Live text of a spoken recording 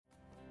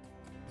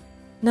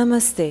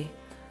Namaste.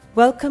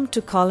 Welcome to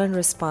Call and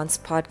Response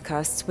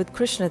podcasts with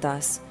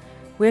Krishnadas,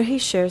 where he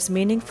shares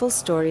meaningful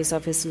stories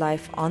of his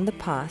life on the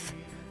path,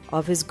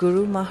 of his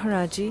Guru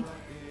Maharaji,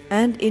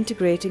 and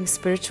integrating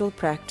spiritual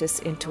practice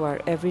into our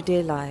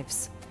everyday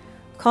lives.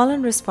 Call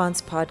and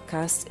Response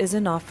podcast is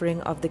an offering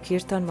of the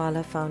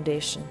Kirtanwala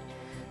Foundation.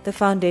 The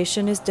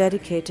foundation is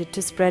dedicated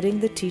to spreading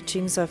the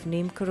teachings of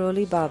Neem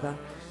Karoli Baba,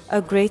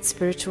 a great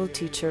spiritual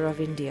teacher of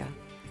India.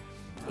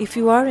 If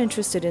you are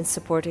interested in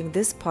supporting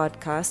this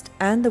podcast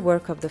and the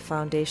work of the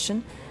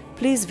foundation,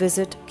 please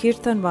visit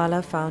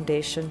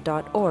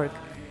kirtanwalafoundation.org,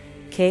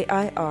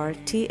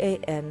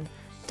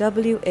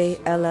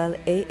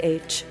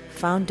 KIRTANWALLAH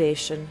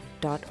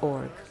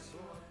foundation.org.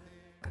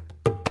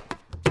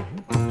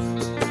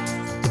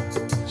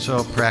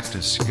 So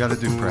practice. You got to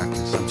do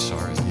practice. I'm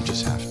sorry. You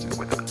just have to.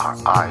 With our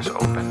eyes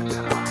open and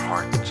our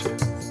hearts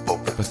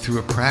open. But through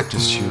a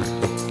practice, you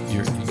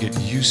get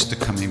used to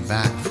coming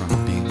back from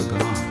being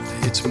gone.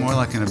 It's more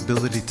like an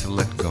ability to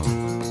let go.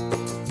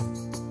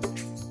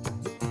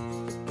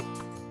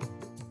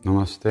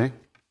 Namaste.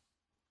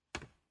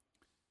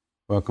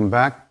 Welcome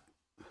back.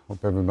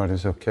 Hope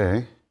everybody's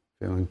okay.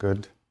 Feeling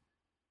good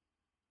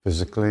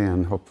physically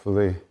and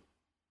hopefully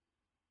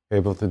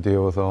able to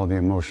deal with all the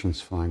emotions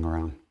flying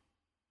around,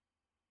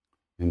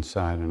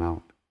 inside and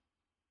out.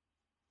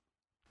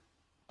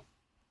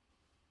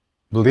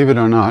 Believe it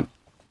or not,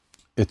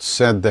 it's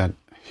said that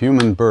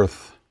human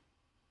birth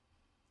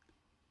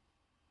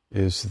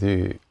is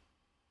the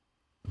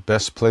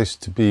best place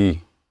to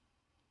be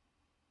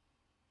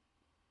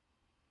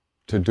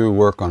to do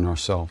work on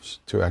ourselves,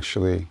 to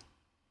actually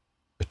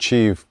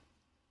achieve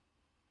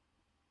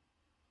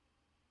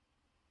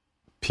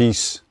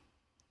peace,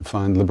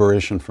 find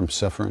liberation from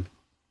suffering.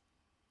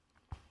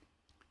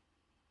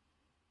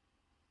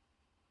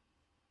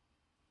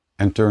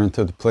 Enter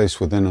into the place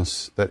within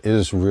us that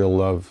is real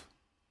love.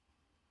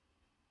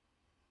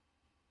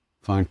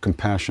 Find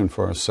compassion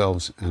for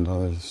ourselves and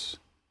others.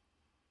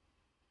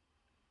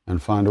 And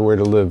find a way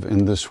to live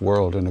in this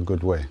world in a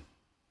good way.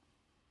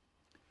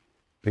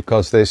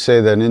 Because they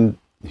say that in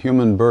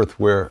human birth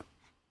we're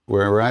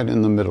right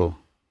in the middle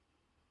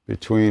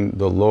between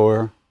the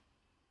lower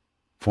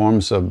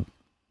forms of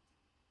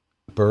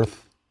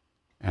birth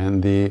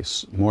and the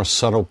more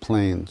subtle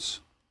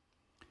planes.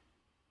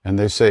 And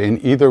they say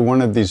in either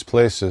one of these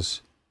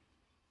places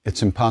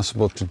it's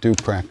impossible to do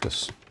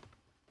practice.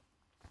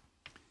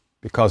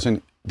 Because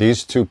in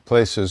these two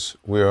places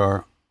we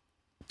are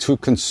too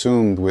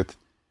consumed with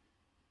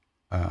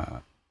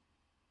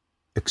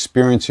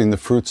experiencing the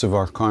fruits of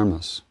our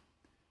karmas.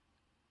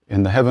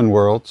 In the heaven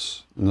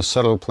worlds, in the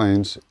subtle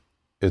planes,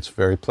 it's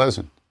very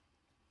pleasant.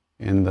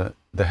 In the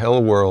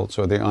hell worlds,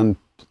 or the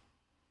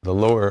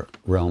lower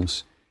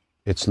realms,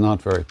 it's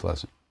not very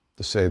pleasant,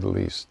 to say the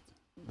least.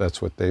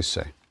 That's what they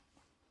say.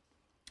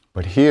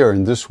 But here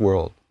in this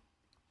world,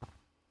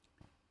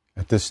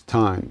 at this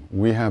time,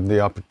 we have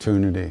the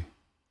opportunity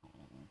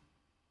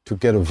to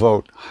get a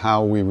vote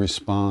how we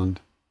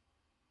respond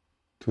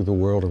to the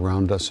world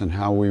around us and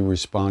how we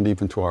respond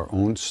even to our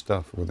own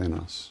stuff within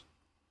us.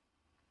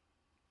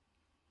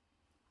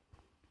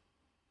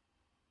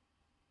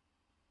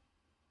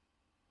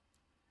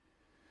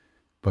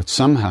 But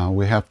somehow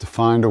we have to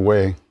find a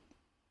way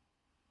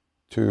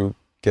to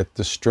get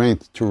the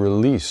strength to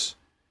release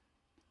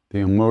the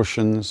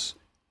emotions,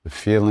 the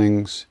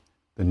feelings,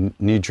 the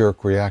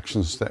knee-jerk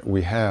reactions that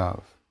we have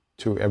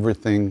to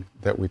everything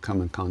that we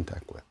come in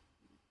contact with.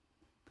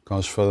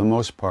 Because for the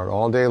most part,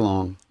 all day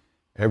long,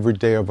 every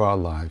day of our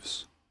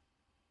lives,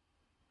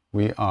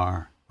 we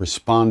are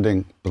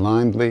responding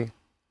blindly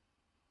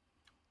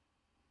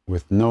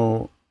with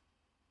no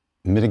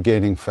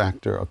mitigating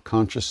factor of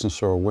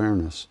consciousness or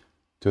awareness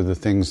to the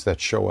things that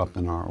show up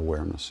in our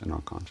awareness, in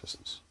our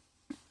consciousness.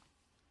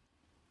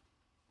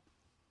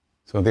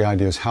 So the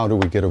idea is, how do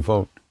we get a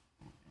vote?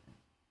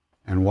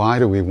 And why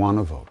do we want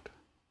to vote?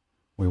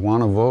 We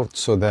want to vote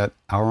so that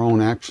our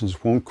own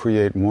actions won't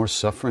create more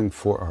suffering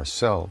for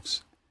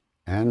ourselves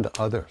and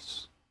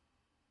others.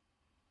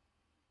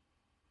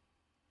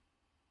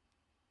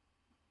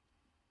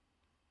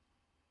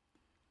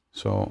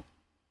 So,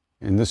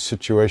 in this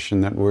situation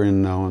that we're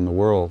in now in the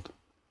world,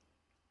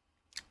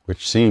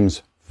 which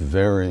seems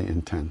very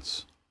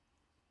intense,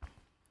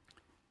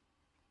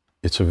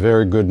 it's a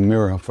very good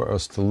mirror for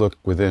us to look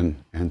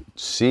within and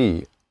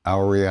see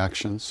our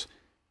reactions,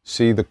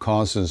 see the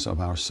causes of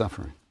our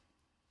suffering.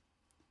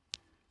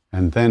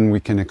 And then we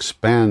can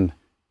expand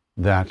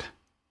that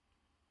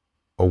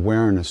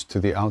awareness to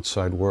the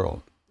outside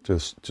world, to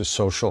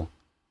social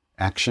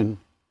action,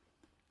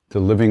 to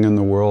living in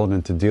the world,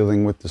 and to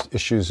dealing with the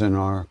issues in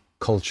our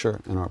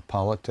culture and our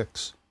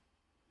politics,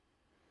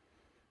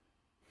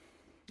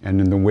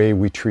 and in the way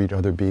we treat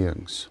other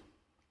beings.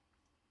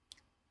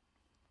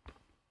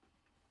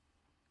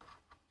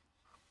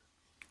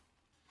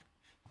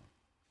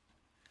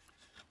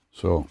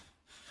 So,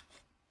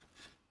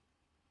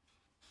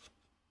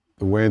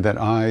 the way that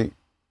I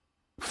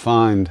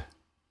find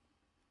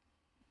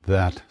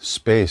that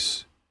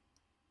space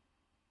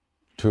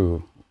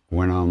to,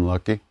 when I'm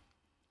lucky,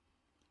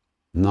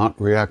 not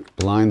react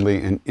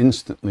blindly and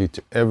instantly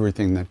to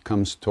everything that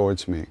comes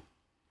towards me,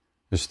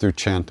 is through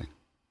chanting.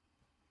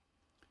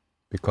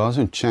 Because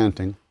in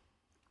chanting,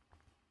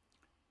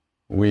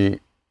 we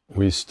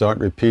start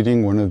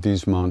repeating one of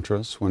these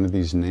mantras, one of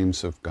these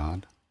names of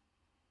God,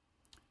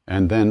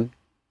 and then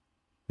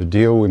the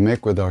deal we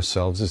make with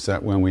ourselves is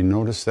that when we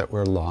notice that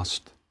we're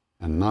lost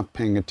and not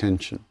paying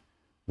attention,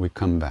 we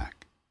come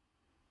back.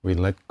 We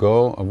let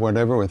go of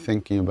whatever we're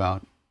thinking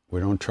about. We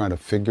don't try to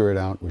figure it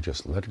out. We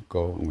just let it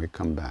go and we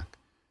come back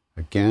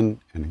again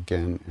and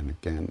again and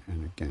again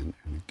and again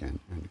and again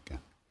and again.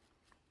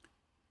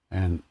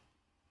 And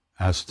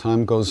as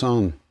time goes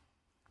on,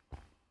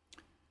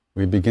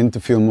 we begin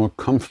to feel more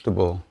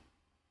comfortable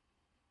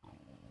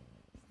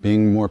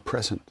being more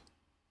present.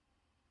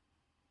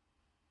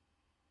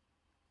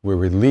 We're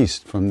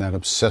released from that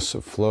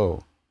obsessive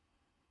flow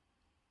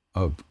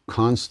of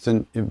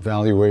constant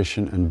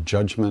evaluation and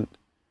judgment,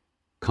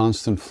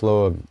 constant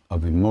flow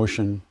of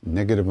emotion,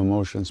 negative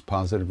emotions,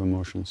 positive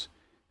emotions,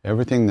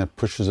 everything that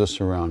pushes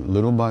us around.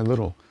 Little by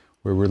little,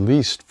 we're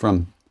released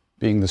from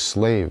being the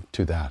slave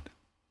to that.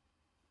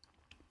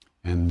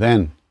 And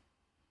then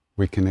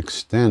we can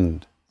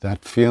extend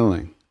that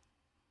feeling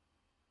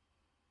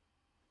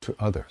to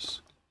others.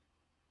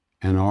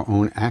 And our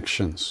own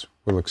actions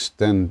will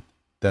extend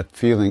that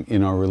feeling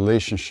in our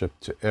relationship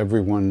to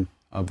every one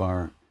of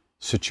our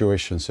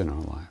situations in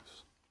our lives.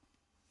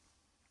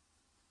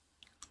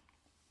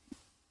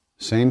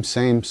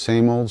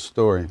 Same old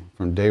story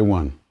from day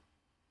one.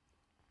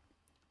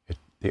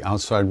 The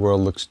outside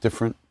world looks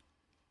different,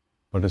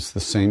 but it's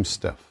the same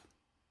stuff,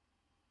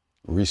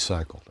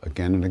 recycled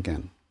again and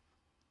again.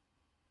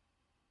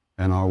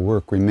 And our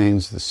work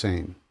remains the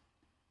same.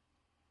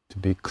 To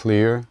be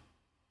clear,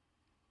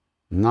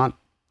 not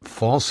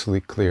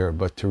falsely clear,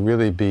 but to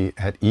really be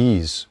at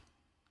ease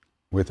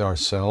with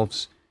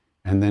ourselves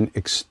and then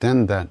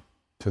extend that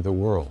to the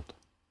world.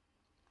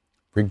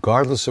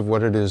 Regardless of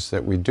what it is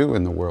that we do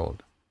in the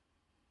world,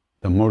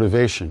 the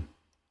motivation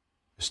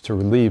is to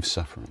relieve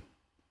suffering,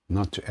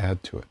 not to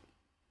add to it.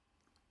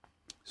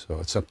 So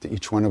it's up to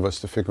each one of us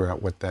to figure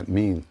out what that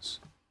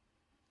means.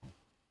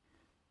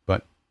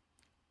 But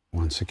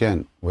once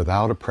again,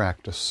 without a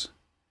practice,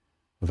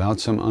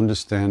 without some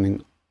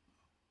understanding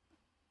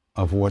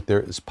of what there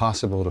is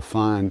possible to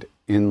find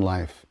in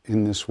life,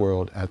 in this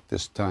world, at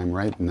this time,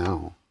 right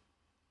now,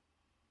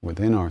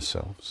 within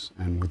ourselves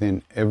and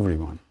within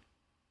everyone,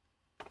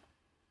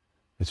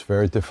 it's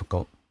very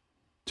difficult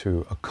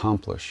to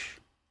accomplish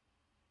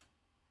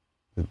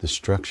the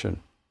destruction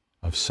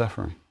of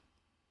suffering.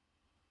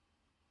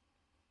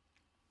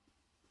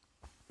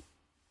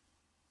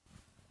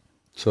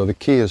 So the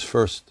key is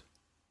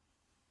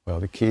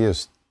the key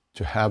is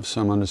to have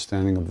some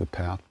understanding of the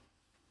path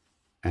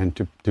and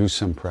to do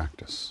some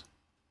practice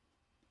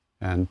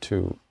and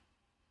to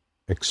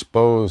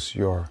expose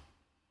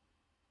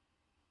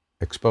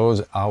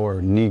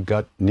our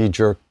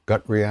knee-jerk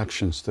gut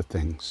reactions to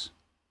things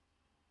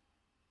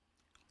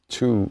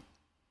to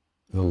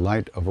the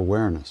light of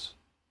awareness,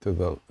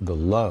 to the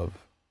love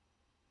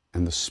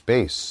and the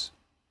space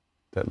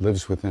that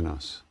lives within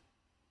us.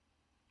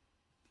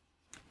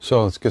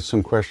 So let's get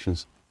some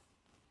questions.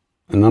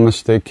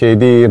 Namaste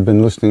KD, I've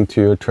been listening to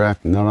your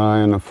track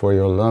Narayana For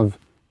Your Love.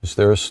 Is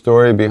there a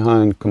story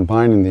behind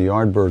combining the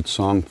Yardbird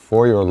song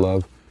For Your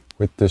Love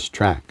with this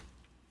track?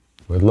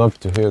 Would love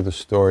to hear the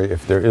story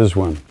if there is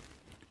one.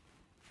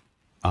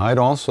 I'd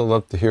also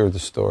love to hear the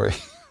story.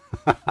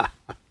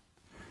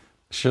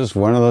 It's just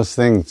one of those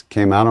things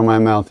came out of my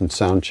mouth in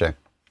sound check.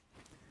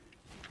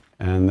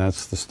 And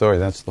that's the story.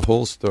 That's the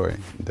whole story.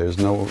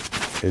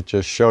 It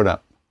just showed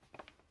up.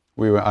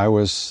 I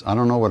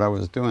don't know what I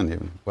was doing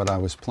even, what I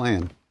was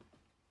playing.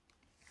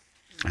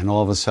 And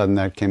all of a sudden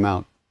that came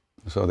out.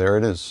 So there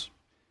it is.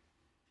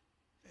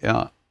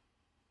 Yeah.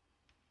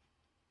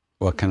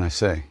 What can I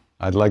say?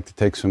 I'd like to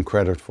take some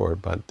credit for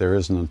it, but there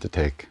is none to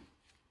take.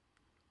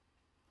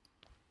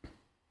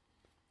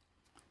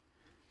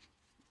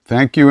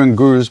 Thank you and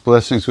Guru's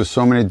blessings. With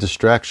so many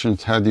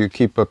distractions, how do you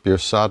keep up your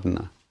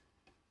sadhana?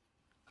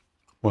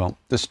 Well,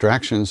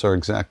 distractions are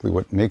exactly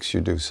what makes you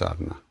do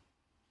sadhana.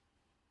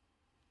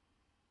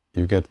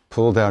 You get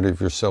pulled out of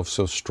yourself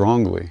so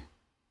strongly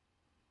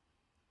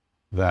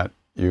that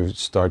you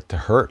start to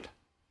hurt.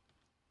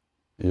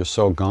 You're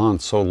so gone,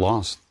 so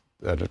lost,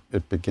 that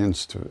it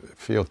begins to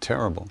feel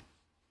terrible.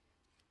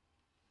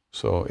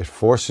 So it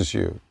forces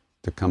you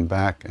to come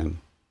back and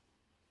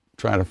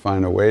try to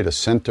find a way to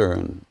center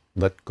and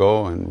let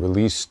go and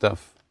release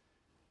stuff.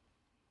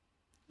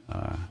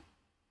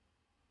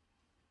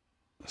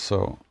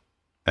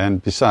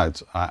 And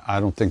besides, I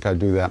don't think I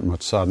do that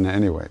much sadhana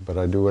anyway, but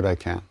I do what I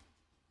can.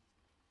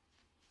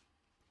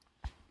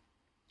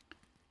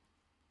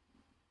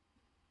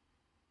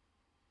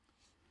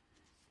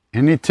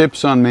 Any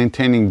tips on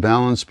maintaining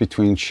balance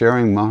between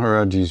sharing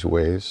Maharaji's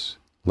ways,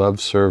 love,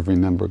 serve,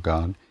 remember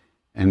God,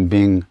 and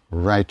being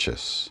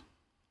righteous?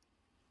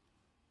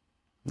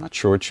 I'm not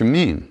sure what you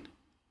mean.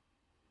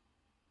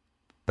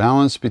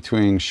 Balance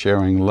between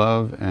sharing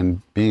love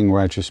and being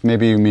righteous.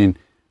 Maybe you mean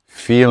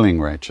feeling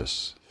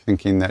righteous,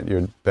 thinking that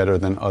you're better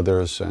than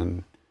others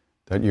and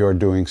that you're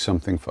doing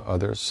something for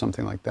others,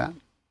 something like that.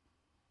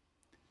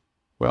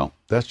 Well,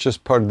 that's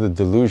just part of the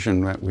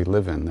delusion that we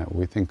live in, that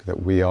we think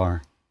that we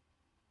are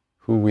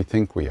who we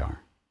think we are,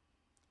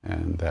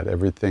 and that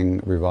everything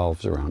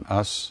revolves around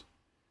us,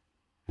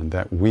 and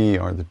that we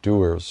are the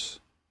doers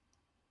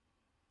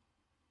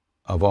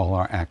of all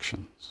our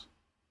actions.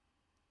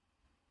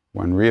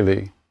 When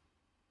really,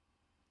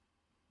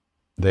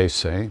 they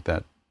say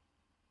that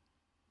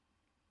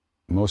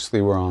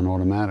mostly we're on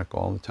automatic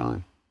all the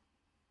time.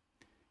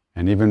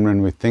 And even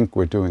when we think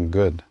we're doing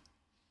good,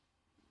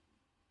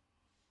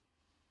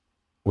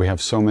 we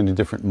have so many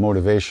different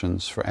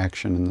motivations for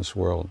action in this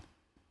world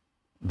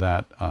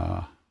that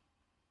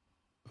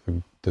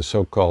the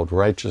so-called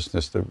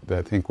righteousness,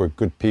 that think we're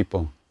good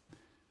people,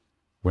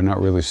 we're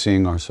not really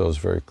seeing ourselves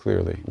very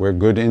clearly. We're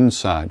good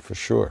inside for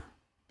sure,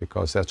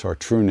 because that's our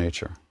true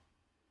nature.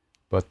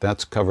 But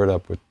that's covered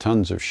up with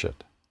tons of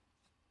shit.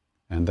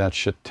 And that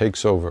shit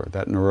takes over.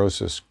 That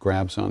neurosis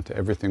grabs onto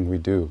everything we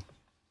do.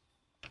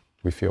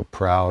 We feel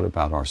proud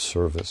about our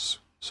service,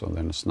 so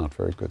then it's not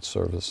very good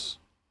service.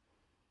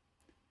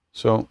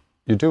 So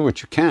you do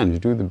what you can. You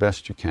do the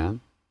best you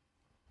can.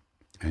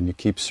 And you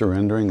keep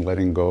surrendering,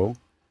 letting go,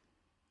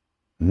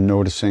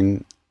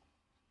 noticing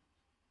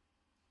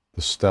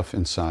the stuff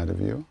inside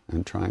of you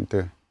and trying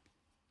to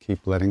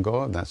keep letting go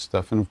of that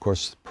stuff. And of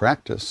course,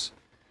 practice,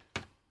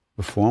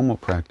 the formal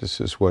practice,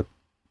 is what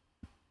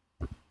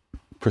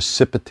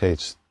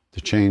precipitates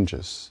the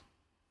changes,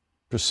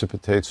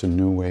 precipitates a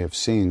new way of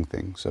seeing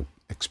things, of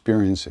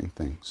experiencing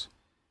things.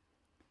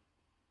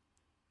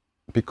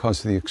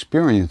 Because the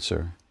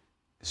experiencer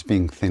is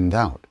being thinned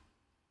out.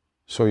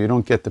 So you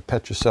don't get to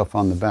pat yourself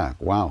on the back.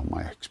 Wow,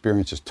 my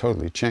experience has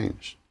totally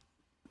changed.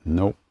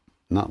 Nope,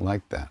 not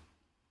like that.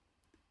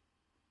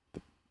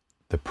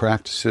 The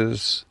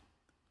practices,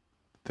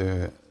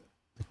 the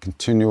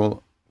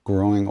continual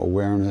growing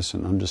awareness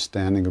and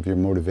understanding of your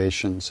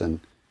motivations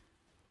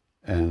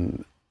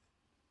and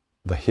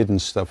the hidden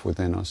stuff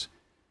within us,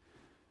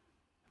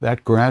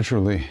 that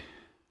gradually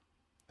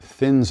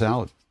thins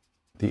out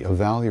the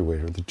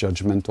evaluator, the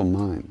judgmental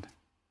mind.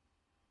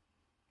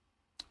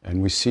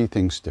 And we see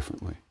things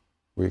differently.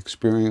 We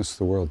experience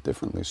the world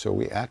differently, so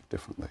we act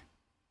differently.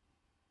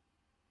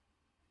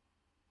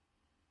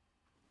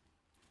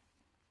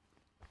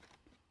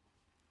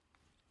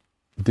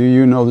 Do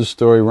you know the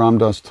story Ram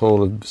Dass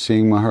told of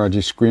seeing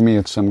Maharaji screaming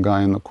at some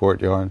guy in the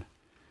courtyard?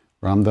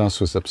 Ram Dass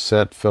was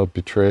upset, felt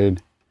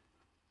betrayed,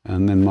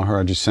 and then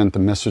Maharaji sent a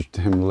message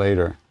to him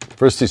later.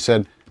 First he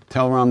said,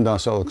 "Tell Ram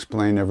Dass I'll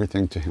explain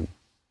everything to him,"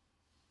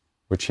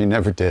 which he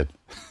never did.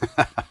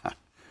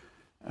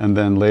 And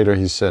then later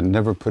he said,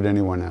 "Never put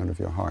anyone out of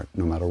your heart,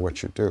 no matter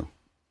what you do."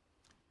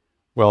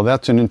 Well,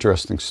 that's an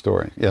interesting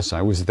story. Yes,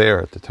 I was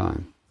there at the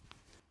time.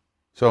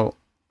 So,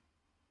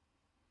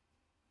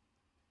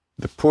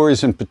 the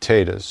puris and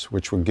potatoes,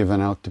 which were given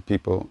out to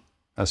people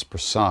as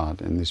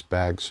prasad in these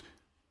bags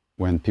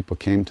when people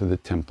came to the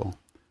temple,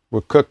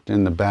 were cooked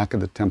in the back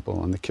of the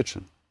temple in the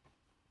kitchen.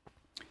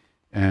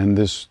 And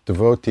this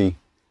devotee,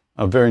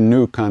 a very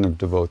new kind of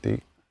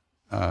devotee,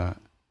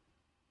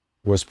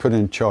 was put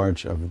in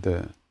charge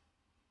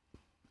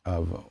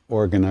of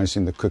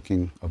organizing the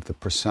cooking of the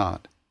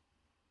prasad.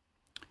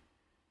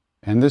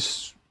 And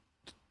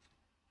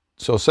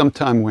so some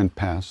time went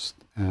past,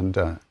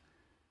 and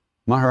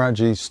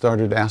Maharaji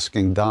started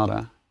asking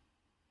Dada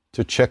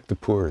to check the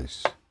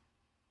puris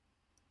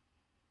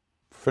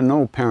for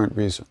no apparent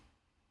reason.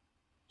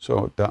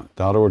 So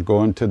Dada would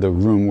go into the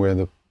room where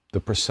the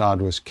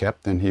prasad was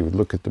kept, and he would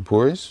look at the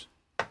puris.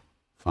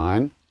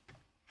 Fine.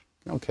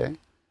 Okay.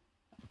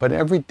 But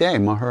every day,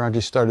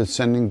 Maharaji started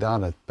sending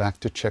Dada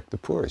back to check the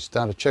puris.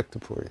 Dada, check the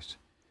puris.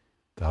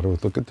 Dada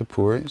would look at the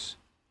puris.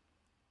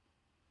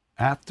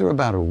 After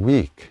about a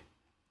week,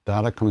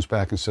 Dada comes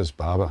back and says,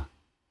 "Baba,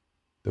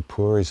 the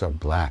puris are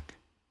black.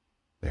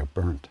 They're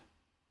burnt."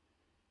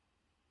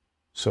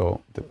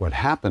 So what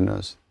happened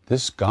is,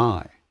 this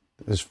guy,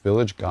 this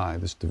village guy,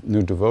 this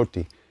new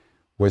devotee,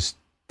 was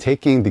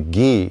taking the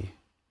ghee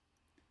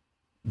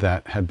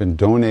that had been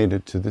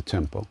donated to the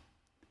temple.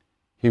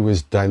 He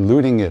was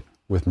diluting it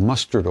with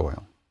mustard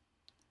oil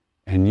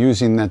and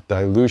using that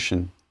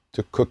dilution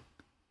to cook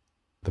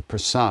the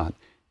prasad,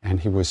 and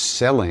he was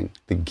selling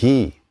the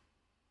ghee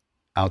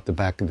out the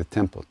back of the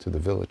temple to the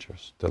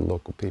villagers, to the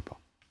local people.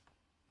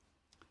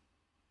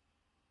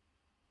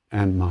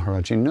 And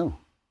Maharaji knew,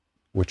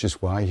 which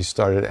is why he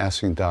started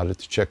asking Dada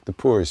to check the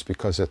puris,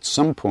 because at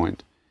some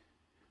point,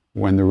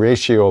 when the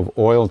ratio of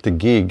oil to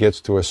ghee gets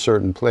to a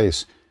certain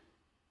place,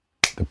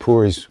 the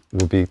puris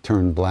will be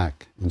turned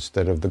black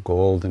instead of the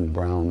gold and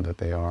brown that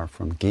they are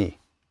from ghee.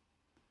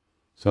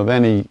 So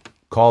then he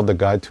called the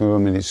guy to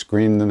him and he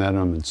screamed at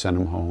him and sent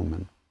him home.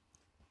 And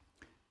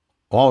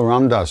all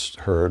Ram Dass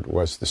heard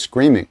was the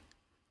screaming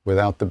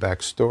without the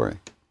backstory.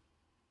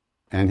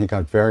 And he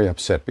got very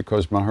upset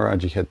because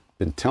Maharaji had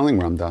been telling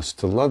Ram Dass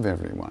to love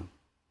everyone.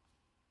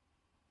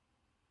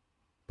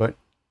 But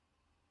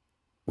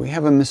we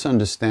have a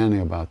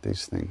misunderstanding about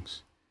these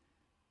things.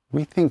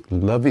 we think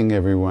loving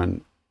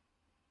everyone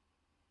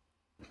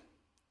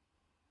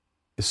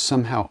is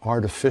somehow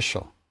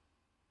artificial,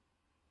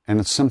 and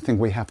it's something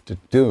we have to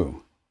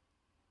do.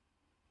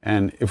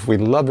 And if we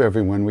love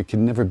everyone, we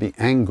can never be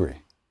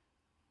angry.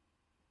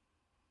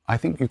 I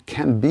think you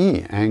can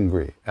be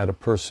angry at a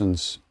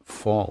person's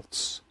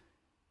faults,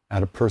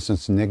 at a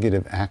person's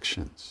negative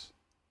actions,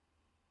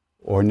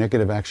 or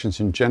negative actions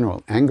in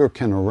general. Anger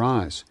can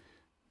arise,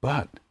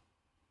 but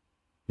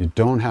you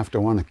don't have to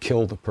want to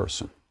kill the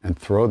person and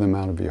throw them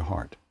out of your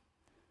heart.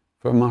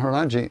 For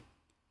Maharaji,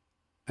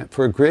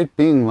 for a great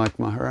being like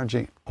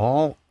Maharaji,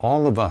 all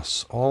of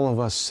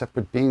us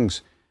separate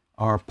beings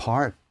are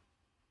part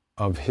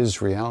of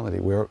his reality.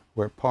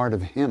 We're part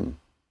of him.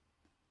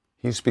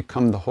 He's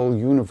become the whole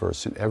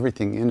universe, and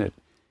everything in it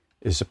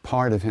is a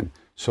part of him.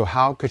 So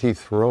how could he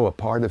throw a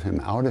part of him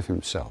out of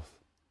himself?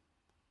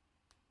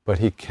 But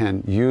he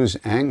can use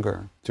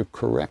anger to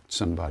correct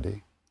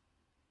somebody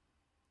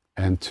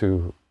and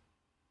to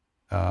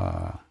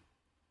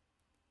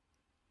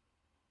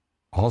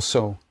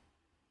also,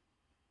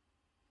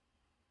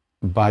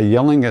 by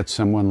yelling at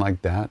someone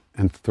like that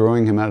and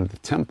throwing him out of the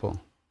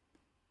temple,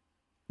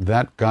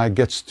 that guy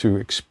gets to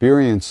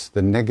experience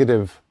the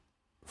negative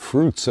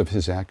fruits of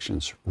his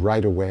actions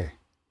right away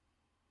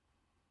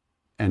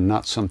and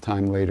not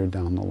sometime later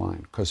down the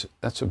line. Because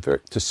that's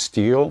to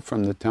steal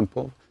from the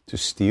temple, to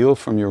steal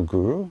from your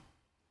guru,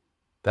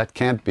 that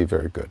can't be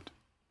very good.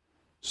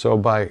 So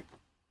by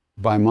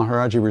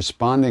Maharaji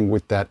responding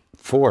with that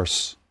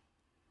force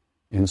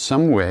in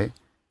some way,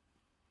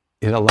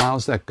 it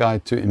allows that guy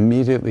to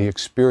immediately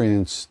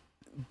experience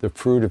the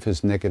fruit of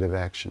his negative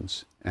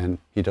actions, and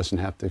he doesn't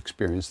have to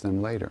experience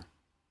them later.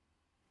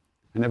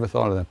 I never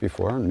thought of that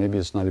before, and maybe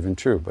it's not even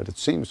true, but it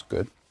seems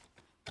good.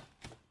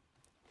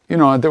 You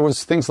know, there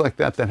was things like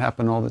that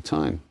happen all the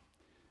time.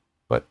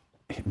 But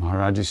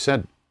Maharaji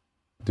said,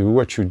 do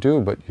what you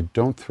do, but you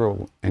don't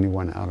throw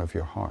anyone out of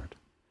your heart,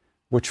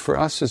 which for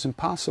us is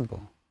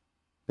impossible,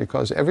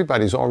 because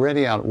everybody's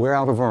already out. We're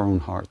out of our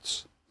own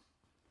hearts.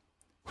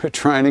 We're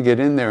trying to get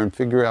in there and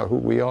figure out who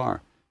we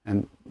are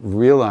and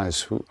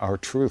realize our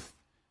truth.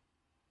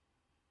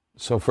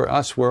 So for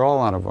us, we're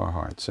all out of our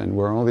hearts, and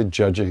we're only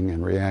judging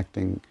and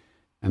reacting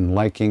and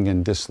liking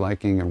and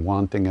disliking and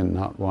wanting and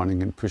not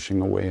wanting and pushing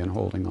away and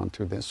holding on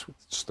to this.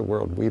 It's the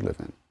world we live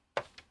in.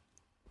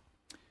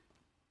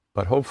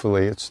 But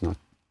hopefully it's not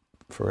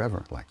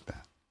forever like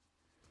that.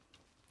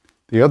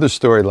 The other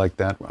story like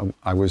that,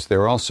 I was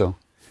there also.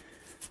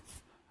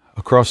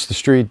 Across the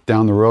street,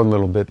 down the road a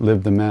little bit,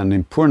 lived a man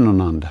named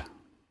Purnananda.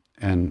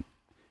 And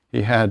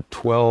he had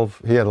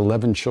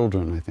 11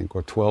 children, I think,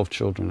 or 12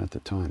 children at the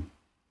time.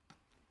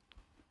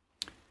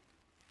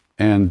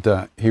 And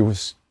he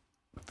was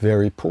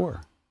very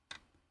poor.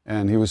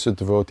 And he was a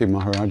devotee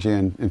Maharaji,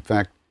 and in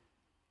fact,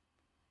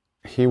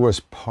 he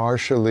was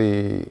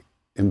partially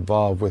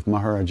involved with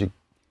Maharaji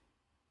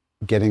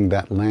getting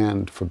that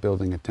land for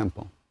building a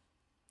temple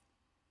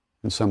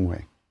in some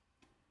way.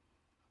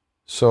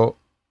 So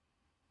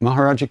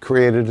Maharaji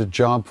created a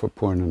job for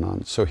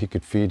Purnanand so he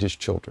could feed his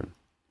children.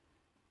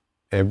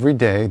 Every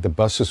day, the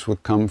buses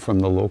would come from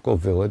the local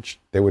village.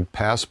 They would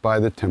pass by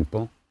the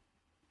temple,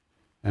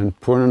 and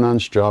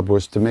Purnanand's job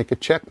was to make a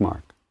check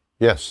mark.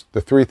 Yes,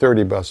 the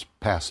 3:30 bus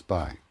passed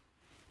by.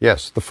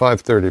 Yes, the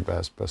 5:30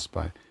 bus passed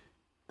by.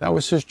 That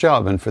was his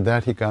job, and for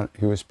that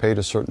he was paid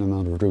a certain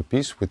amount of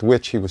rupees with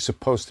which he was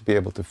supposed to be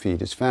able to feed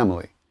his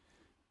family.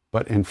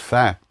 But in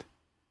fact,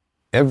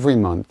 every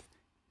month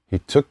he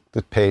took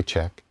the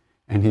paycheck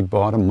and he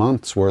bought a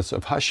month's worth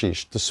of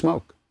hashish to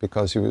smoke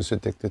because he was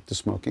addicted to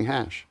smoking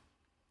hash.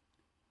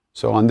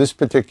 So on this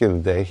particular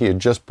day, he had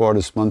just bought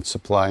his month's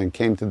supply and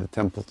came to the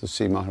temple to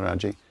see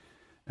Maharaji.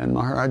 And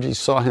Maharaji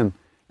saw him,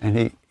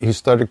 and he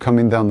started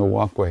coming down the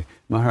walkway.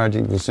 We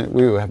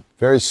were a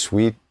very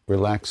sweet,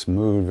 relaxed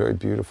mood, very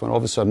beautiful. And all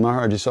of a sudden,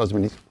 Maharaji saw him,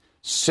 and he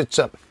sits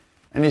up,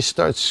 and he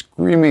starts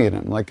screaming at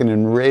him like an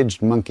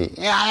enraged monkey.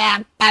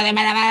 And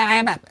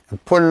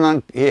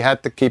Purnanand, he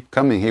had to keep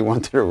coming. He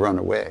wanted to run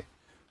away,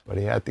 but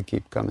he had to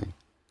keep coming.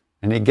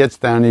 And he gets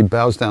down, he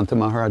bows down to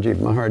Maharaji.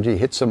 Maharaji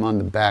hits him on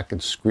the back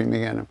and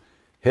screaming at him,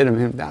 hit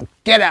him down,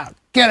 get out,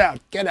 get out,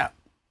 get out.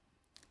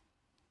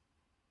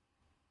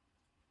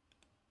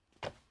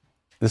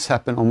 This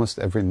happened almost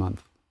every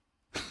month.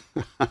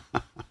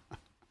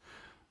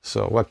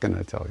 So what can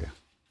I tell you?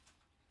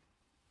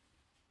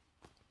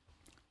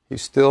 He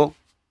still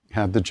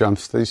had the job,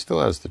 he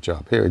still has the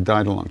job. Here, he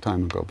died a long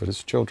time ago, but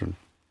his children.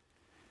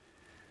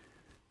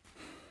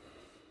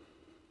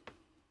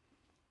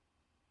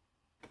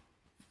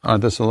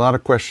 There's a lot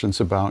of questions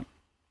about,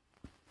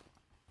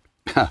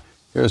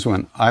 here's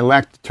one. I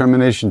lack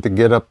determination to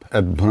get up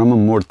at Brahma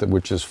Muhurta,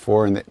 which is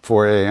 4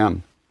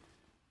 a.m.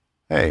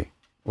 Hey,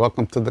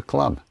 welcome to the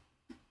club.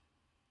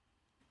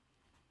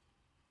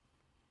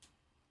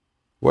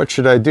 What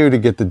should I do to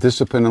get the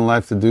discipline in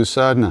life to do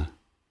sadhana?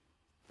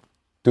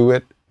 Do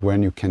it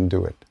when you can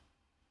do it.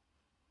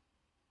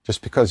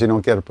 Just because you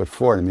don't get up at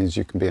 4, it means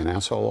you can be an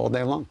asshole all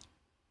day long.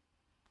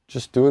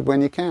 Just do it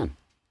when you can.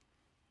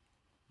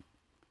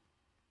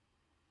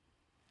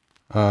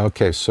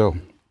 Okay, so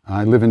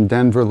I live in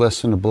Denver,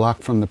 less than a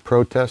block from the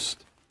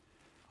protest.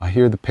 I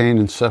hear the pain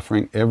and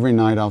suffering every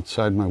night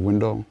outside my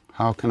window.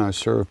 How can I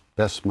serve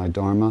best my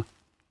Dharma?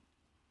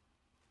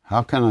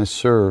 How can I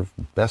serve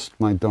best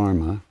my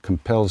Dharma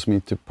compels me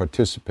to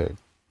participate.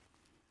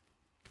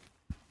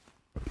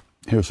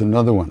 Here's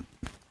another one.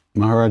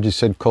 Maharaji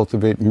said,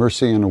 cultivate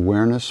mercy and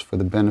awareness for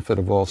the benefit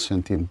of all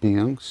sentient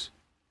beings.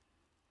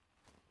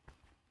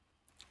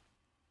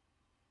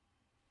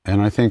 And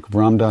I think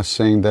Ram Dass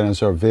saying that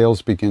as our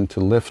veils begin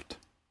to lift,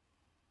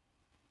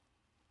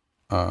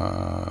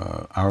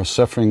 our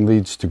suffering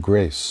leads to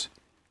grace.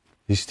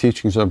 These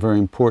teachings are very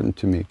important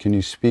to me. Can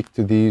you speak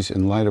to these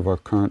in light of our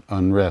current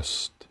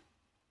unrest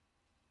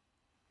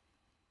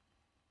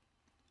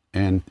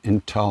and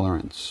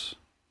intolerance?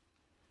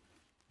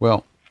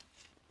 Well,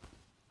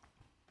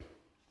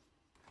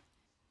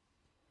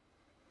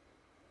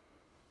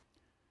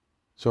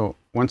 so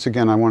once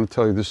again, I want to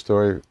tell you the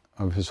story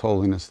of His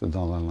Holiness the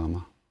Dalai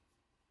Lama.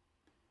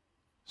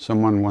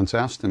 Someone once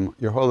asked him,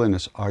 Your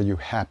Holiness, are you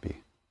happy?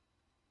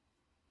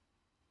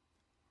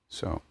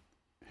 So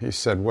he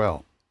said,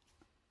 well,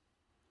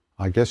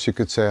 I guess you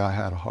could say I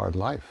had a hard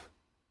life.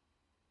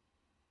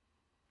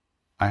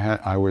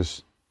 I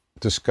was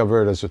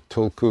discovered as a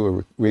tulku,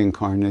 a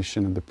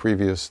reincarnation of the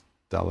previous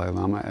Dalai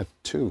Lama at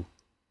 2.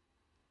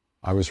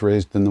 I was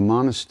raised in the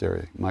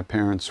monastery. My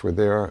parents were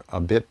there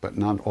a bit, but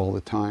not all the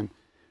time.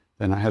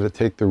 Then I had to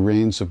take the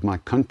reins of my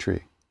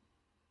country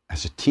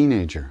as a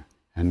teenager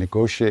and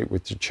negotiate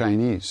with the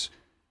Chinese,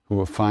 who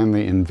were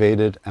finally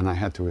invaded, and I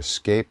had to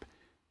escape,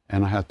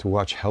 and I had to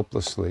watch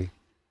helplessly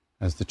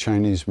as the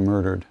Chinese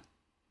murdered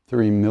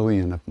 3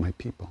 million of my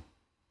people.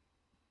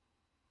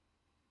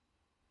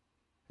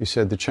 He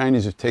said, the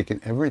Chinese have taken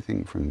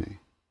everything from me.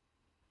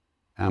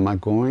 Am I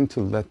going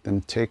to let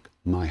them take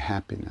my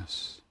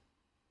happiness?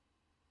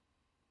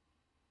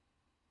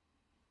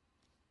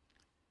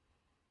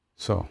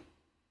 So,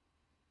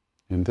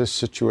 in this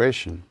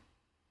situation,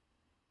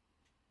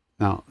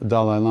 now the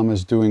Dalai Lama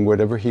is doing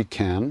whatever he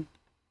can,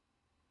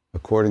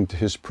 according to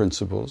his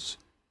principles,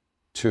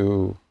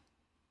 to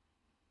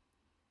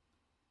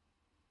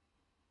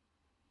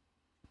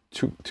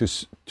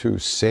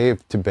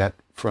save Tibet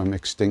from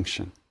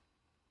extinction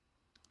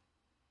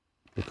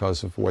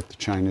because of what the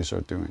Chinese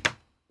are doing.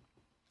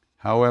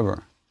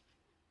 However,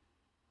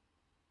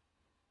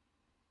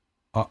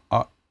 no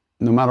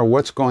matter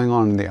what's going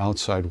on in the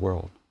outside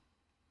world,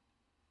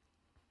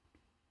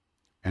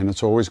 and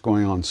it's always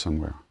going on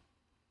somewhere,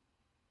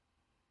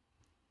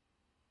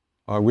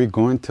 are we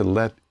going to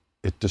let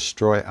it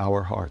destroy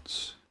our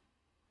hearts?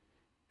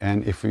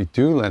 And if we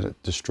do let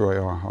it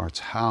destroy our hearts,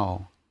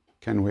 how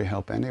can we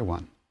help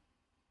anyone?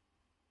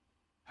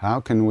 How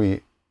can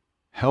we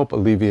help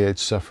alleviate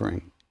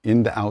suffering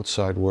in the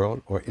outside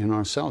world or in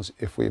ourselves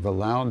if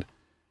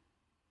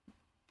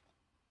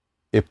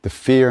the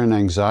fear and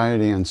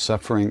anxiety and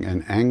suffering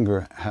and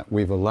anger,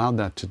 we've allowed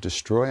that to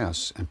destroy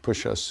us and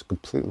push us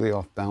completely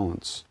off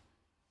balance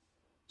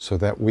so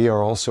that we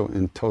are also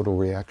in total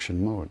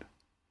reaction mode?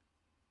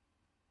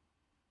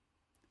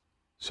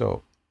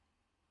 So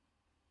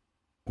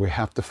we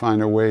have to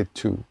find a way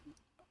to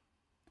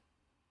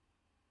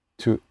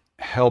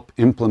help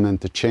implement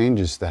the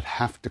changes that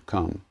have to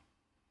come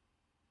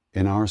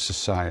in our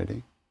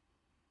society,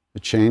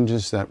 the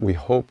changes that we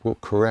hope will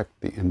correct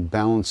the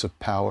imbalance of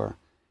power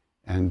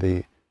and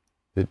the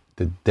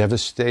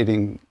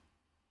devastating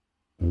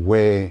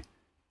way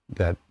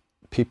that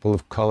people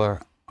of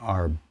color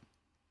are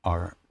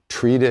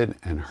treated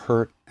and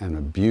hurt and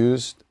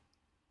abused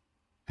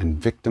and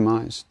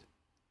victimized.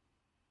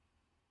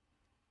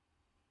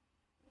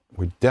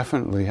 We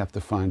definitely have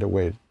to find a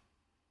way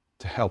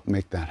to help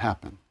make that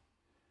happen.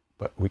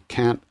 But we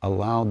can't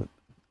allow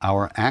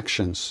our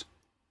actions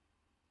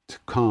to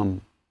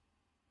come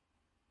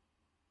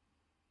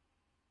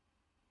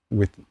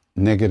with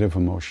negative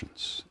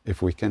emotions if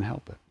we can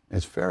help it.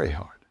 It's very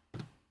hard,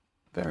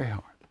 very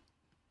hard.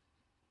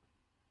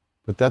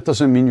 But that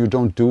doesn't mean you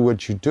don't do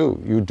what you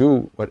do. You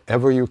do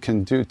whatever you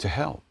can do to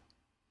help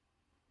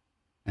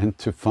and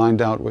to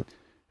find out what...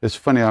 It's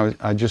funny,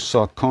 I just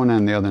saw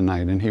Conan the other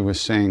night, and he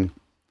was saying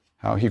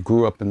how he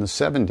grew up in the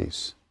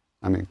 70s.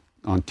 I mean,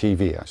 on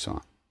TV I saw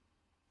him.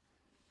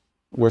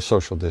 We're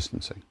social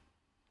distancing.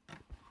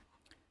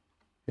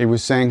 He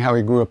was saying how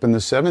he grew up in the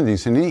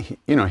 70s,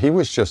 and he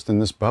was just in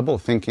this bubble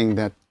thinking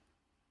that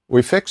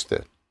we fixed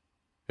it.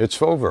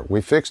 It's over.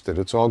 We fixed it.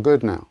 It's all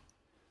good now.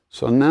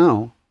 So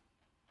now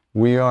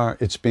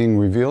it's being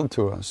revealed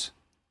to us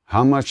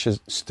how much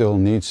still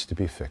needs to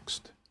be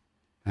fixed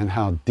and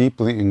how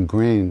deeply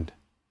ingrained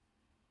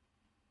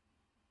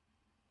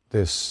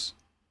this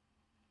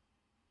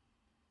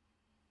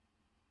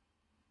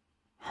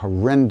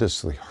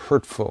horrendously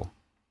hurtful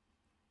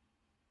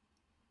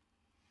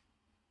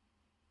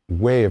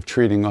way of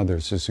treating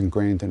others is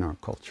ingrained in our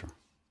culture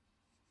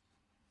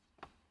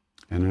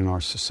and in our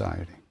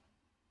society.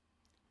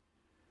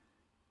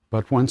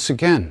 But once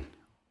again,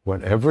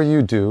 whatever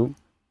you do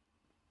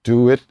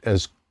it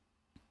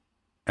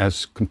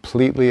as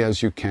completely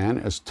as you can,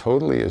 as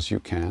totally as you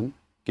can,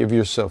 give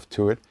yourself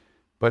to it.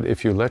 But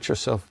if you let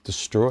yourself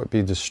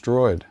be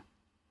destroyed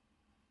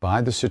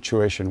by the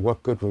situation,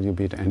 what good will you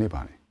be to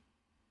anybody?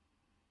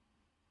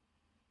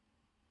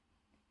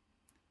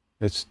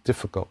 It's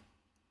difficult.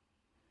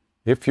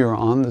 If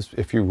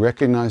you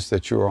recognize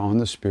that you are on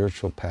the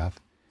spiritual path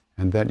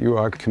and that you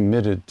are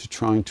committed to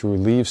trying to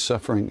relieve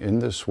suffering in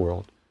this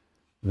world,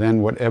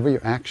 then whatever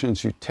your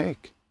actions you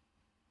take,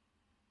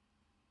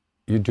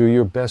 you do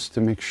your best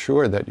to make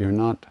sure that you're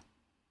not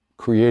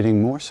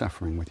creating more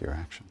suffering with your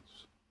actions.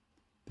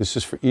 This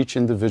is for each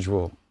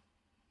individual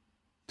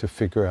to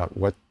figure out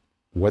what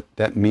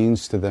that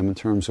means to them in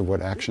terms of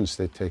what actions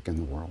they take in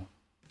the world.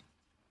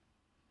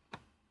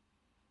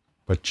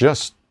 But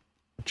just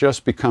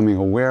becoming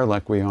aware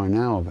like we are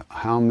now of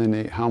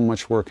how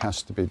much work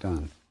has to be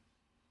done,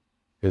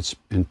 it's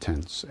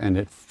intense. And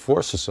it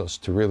forces us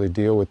to really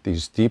deal with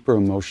these deeper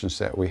emotions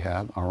that we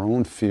have, our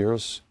own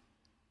fears,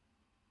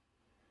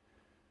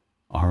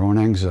 our own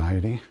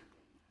anxiety,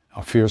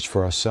 our fears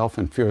for ourselves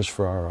and fears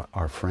for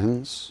our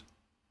friends.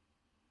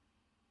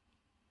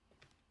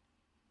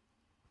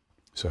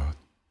 So,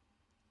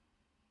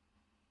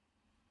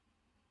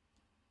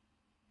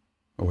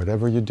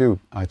 whatever you do,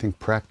 I think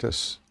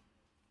practice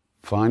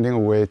finding a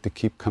way to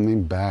keep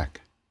coming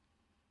back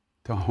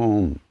to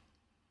home.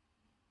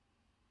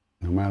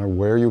 No matter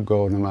where you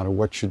go, no matter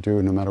what you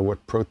do, no matter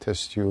what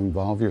protests you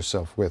involve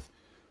yourself with,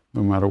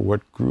 no matter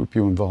what group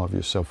you involve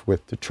yourself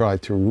with, to try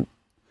to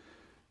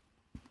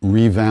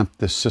revamp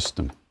this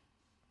system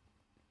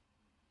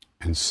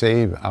and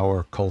save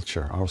our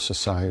culture, our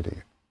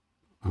society,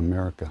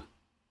 America,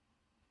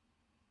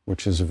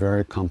 which is a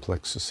very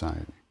complex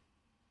society.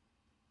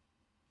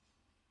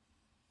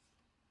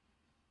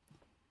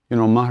 You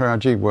know,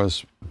 Maharaji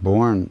was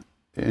born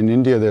in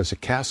India. There's a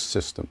caste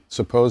system.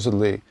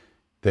 Supposedly,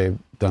 they've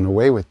done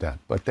away with that,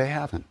 but they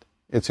haven't.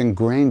 It's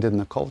ingrained in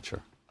the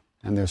culture,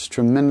 and there's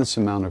tremendous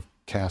amount of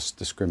caste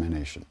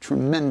discrimination.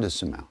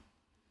 Tremendous amount.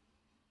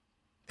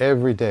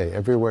 Every day,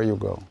 everywhere you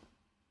go.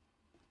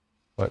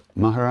 But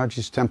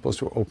Maharaji's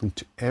temples were open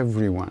to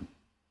everyone.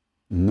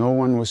 No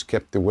one was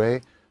kept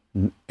away.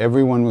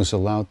 Everyone was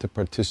allowed to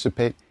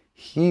participate.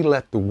 He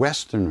let the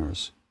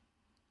Westerners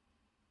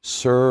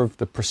serve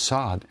the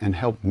prasad and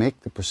help make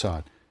the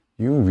prasad.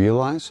 You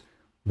realize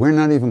we're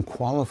not even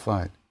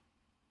qualified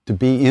to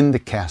be in the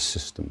caste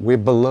system. We're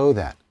below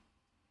that.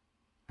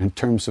 In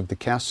terms of the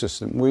caste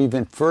system, we're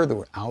even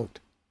further out.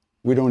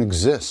 We don't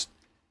exist.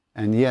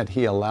 And yet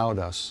he allowed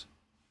us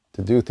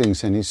to do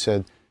things, and he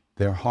said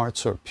their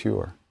hearts are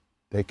pure.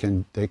 They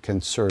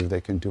can serve,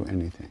 they can do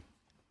anything.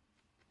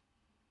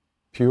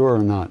 Pure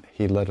or not,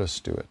 he let us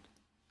do it.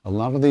 A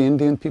lot of the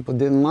Indian people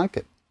didn't like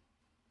it.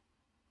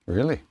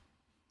 Really.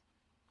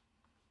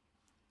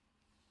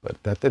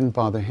 But that didn't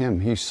bother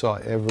him. He saw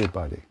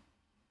everybody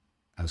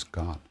as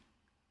God.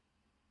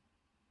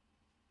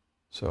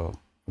 So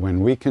when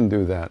we can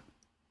do that,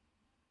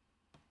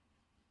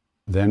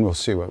 then we'll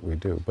see what we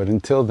do. But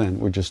until then,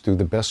 we just do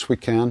the best we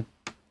can,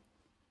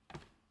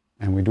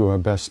 and we do our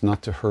best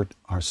not to hurt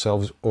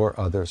ourselves or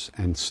others,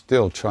 and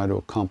still try to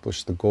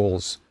accomplish the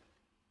goals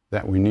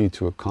that we need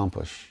to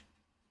accomplish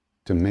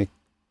to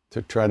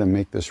try to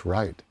make this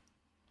right,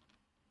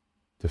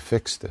 to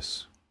fix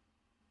this,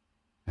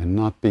 and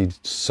not be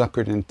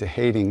suckered into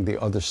hating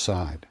the other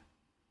side,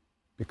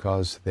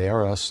 because they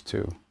are us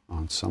too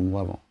on some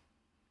level.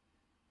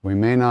 We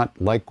may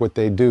not like what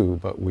they do,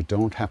 but we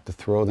don't have to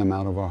throw them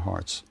out of our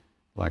hearts,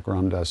 like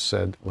Ram Dass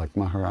said, like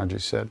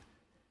Maharaji said,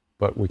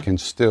 but we can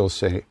still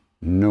say,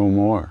 no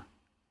more,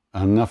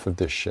 enough of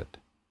this shit.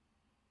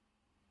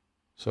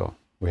 So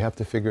we have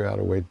to figure out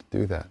a way to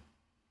do that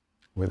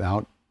with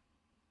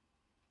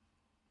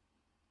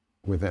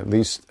at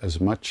least as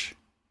much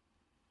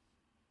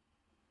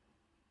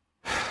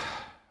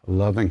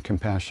love and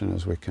compassion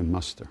as we can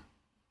muster.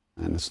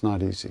 And it's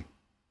not easy.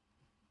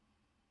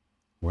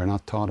 We're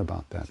not taught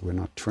about that. We're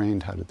not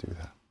trained how to do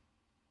that.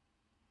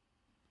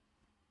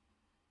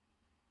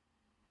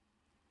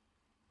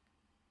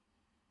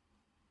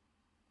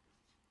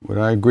 Would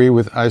I agree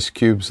with Ice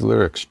Cube's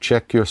lyrics?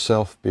 Check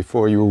yourself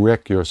before you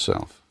wreck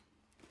yourself.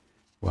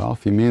 Well,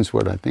 if he means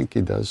what I think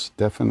he does,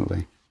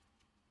 definitely.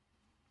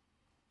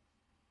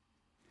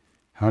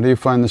 How do you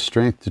find the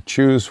strength to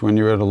choose when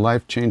you're at a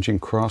life-changing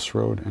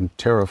crossroad and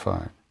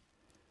terrified?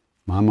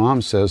 My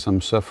mom says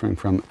I'm suffering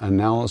from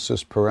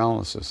analysis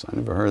paralysis. I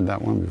never heard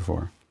that one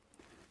before.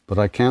 But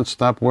I can't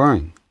stop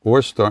worrying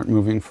or start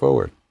moving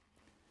forward.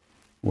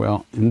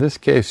 Well, in this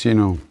case, you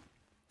know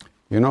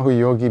who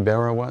Yogi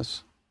Berra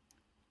was?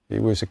 He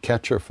was a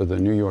catcher for the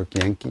New York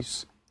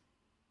Yankees.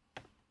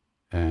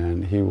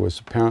 And he was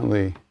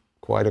apparently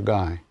quite a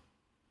guy.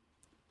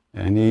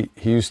 And he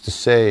used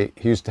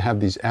to have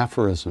these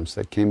aphorisms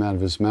that came out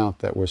of his mouth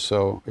that were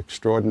so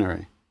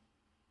extraordinary.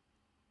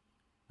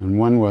 And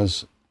one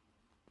was,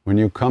 when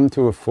you come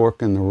to a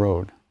fork in the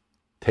road,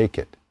 take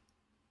it.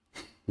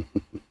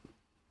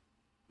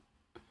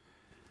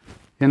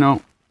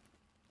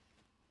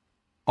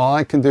 All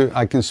I can do,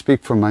 I can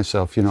speak for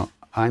myself,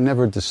 I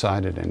never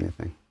decided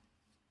anything.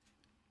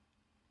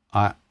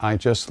 I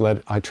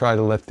try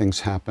to let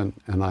things happen,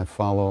 and I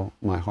follow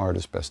my heart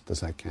as best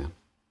as I can.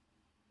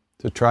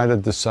 To try to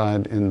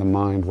decide in the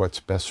mind what's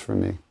best for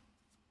me,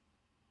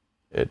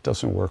 it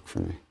doesn't work for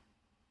me.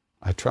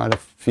 I try to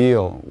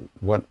feel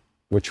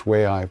which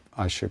way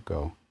I should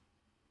go.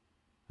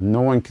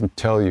 No one can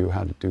tell you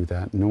how to do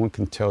that. No one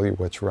can tell you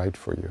what's right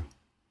for you.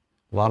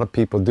 A lot of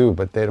people do,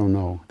 but they don't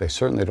know. They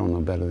certainly don't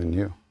know better than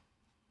you.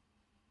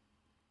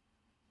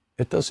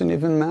 It doesn't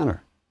even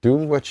matter. Do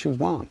what you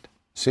want.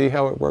 See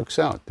how it works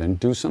out. Then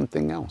do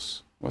something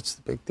else. What's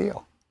the big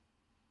deal?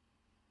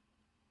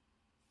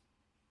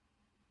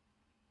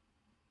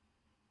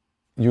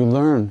 You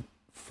learn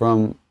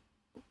from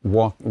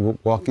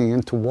walking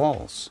into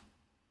walls.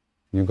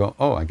 You go,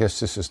 oh, I guess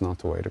this is not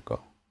the way to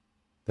go.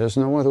 There's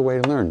no other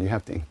way to learn. You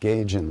have to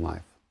engage in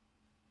life.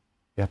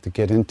 You have to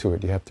get into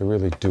it. You have to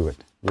really do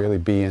it, really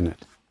be in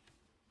it.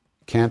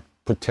 You can't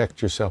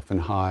protect yourself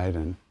and hide,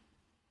 and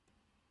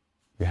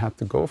you have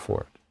to go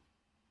for it.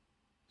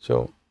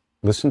 So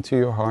listen to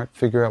your heart,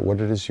 figure out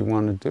what it is you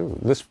want to do.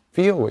 Let's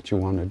feel what you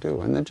want to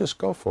do, and then just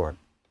go for it.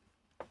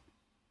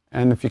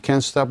 And if you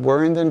can't stop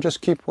worrying, then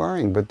just keep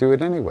worrying, but do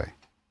it anyway.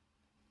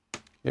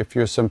 If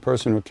you're some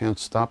person who can't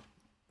stop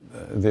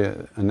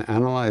and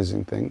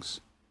analyzing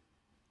things,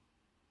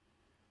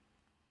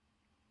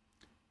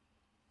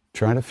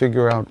 try to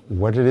figure out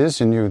what it is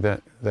in you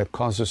that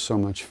causes so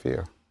much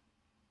fear.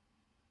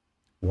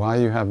 Why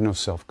you have no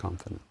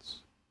self-confidence.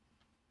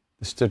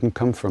 This didn't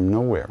come from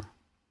nowhere.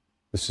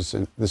 This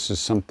is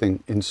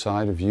something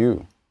inside of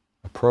you,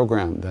 a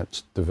program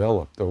that's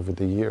developed over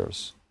the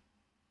years.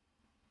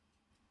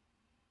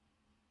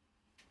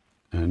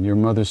 And your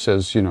mother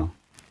says,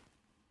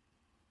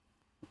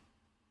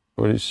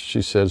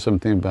 she said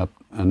something about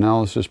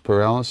analysis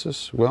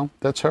paralysis. Well,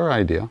 that's her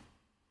idea.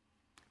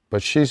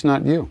 But she's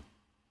not you.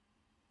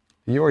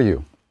 You're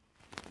you.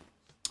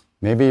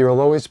 Maybe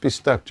you'll always be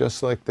stuck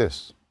just like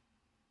this.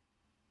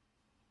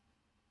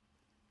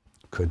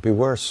 Could be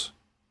worse.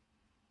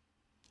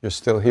 You're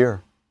still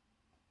here.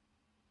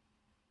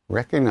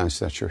 Recognize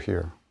that you're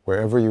here.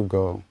 Wherever you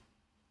go,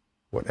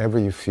 whatever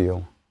you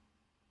feel,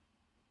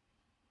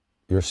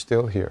 you're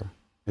still here.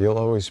 You'll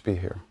always be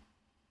here.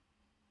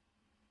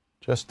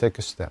 Just take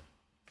a step.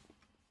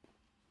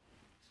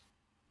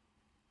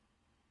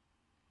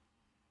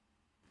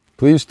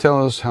 Please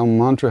tell us how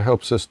mantra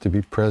helps us to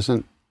be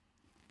present.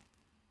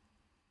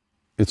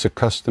 It's a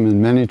custom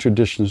in many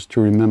traditions to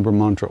remember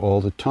mantra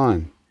all the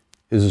time.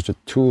 Is it a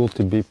tool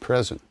to be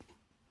present?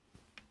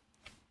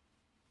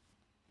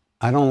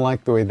 I don't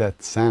like the way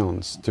that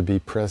sounds, to be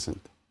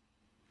present.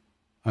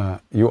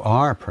 You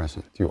are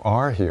present. You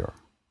are here.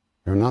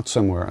 You're not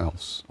somewhere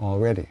else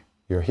already.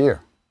 You're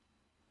here.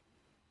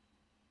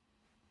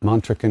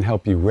 Mantra can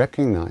help you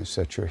recognize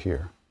that you're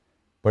here,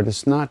 but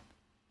it's not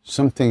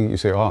something you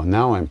say, oh,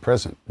 now I'm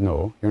present.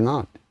 No, you're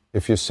not.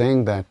 If you're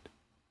saying that,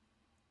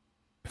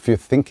 if you're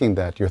thinking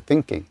that, you're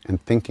thinking,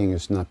 and thinking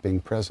is not being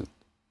present.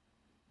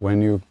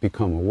 When you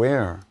become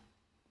aware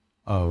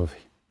of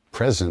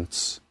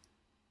presence,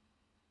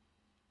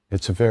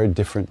 it's a very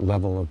different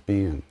level of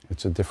being.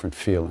 It's a different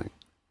feeling.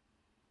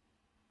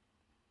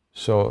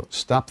 So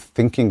stop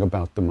thinking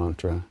about the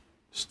mantra.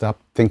 Stop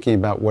thinking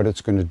about what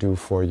it's going to do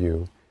for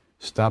you.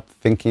 Stop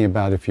thinking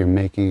about if you're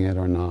making it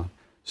or not.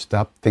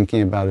 Stop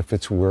thinking about if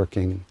it's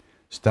working.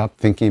 Stop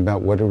thinking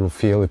about what it will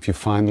feel if you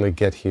finally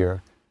get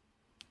here.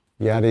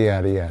 Yada,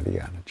 yada, yada,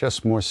 yada.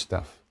 Just more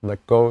stuff.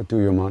 Let go, do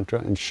your mantra,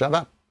 and shut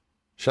up.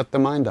 Shut the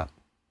mind up.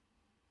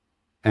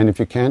 And if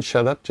you can't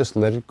shut up, just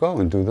let it go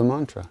and do the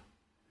mantra.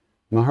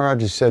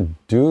 Maharaji said,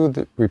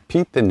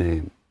 repeat the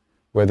name.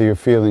 Whether you're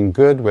feeling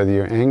good, whether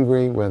you're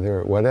angry,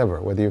 whether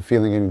you're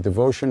feeling any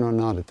devotion or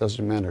not, it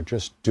doesn't matter.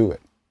 Just do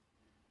it.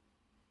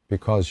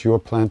 Because you're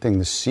planting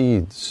the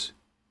seeds.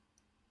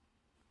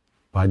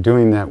 By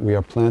doing that, we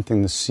are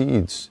planting the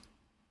seeds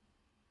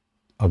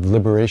of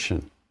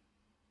liberation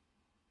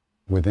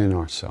within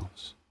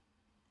ourselves.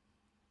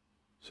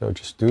 So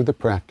just do the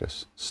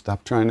practice.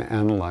 Stop trying to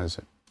analyze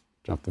it.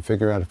 Stop to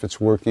figure out if it's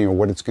working or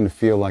what it's going to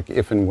feel like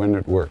if and when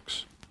it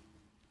works.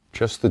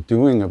 Just the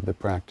doing of the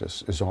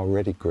practice is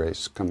already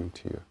grace coming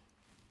to you,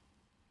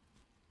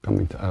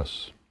 coming to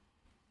us.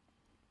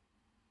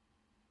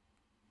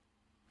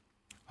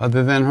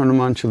 Other than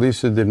Hanuman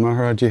Chalisa, did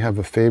Maharaji have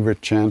a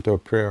favorite chant or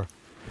prayer?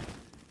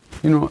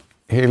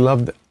 He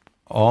loved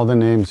all the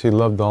names, he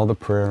loved all the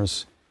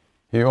prayers.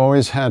 He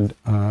always had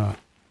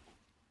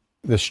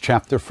this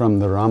chapter from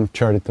the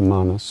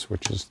Ramcharitamanas,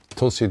 which is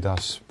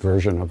Tulsidas'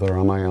 version of the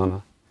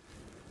Ramayana.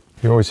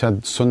 He always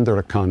had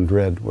Sundarakand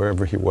read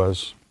wherever he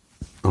was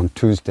on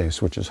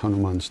Tuesdays, which is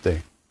Hanuman's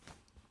day.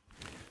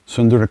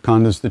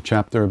 Sundarakand is the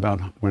chapter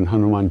about when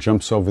Hanuman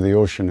jumps over the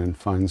ocean and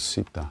finds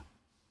Sita.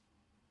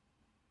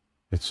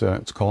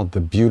 It's called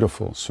the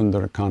beautiful.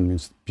 Sundarakand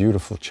means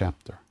beautiful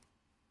chapter.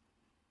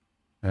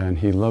 And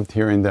he loved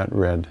hearing that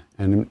read.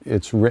 And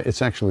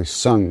it's actually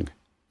sung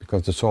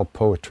because it's all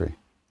poetry.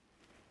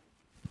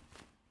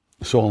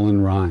 It's all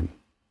in rhyme.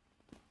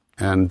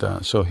 And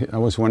that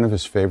was one of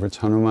his favorites.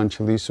 Hanuman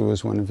Chalisa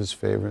was one of his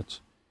favorites.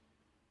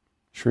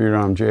 Sri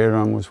Ram, Jai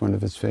Ram was one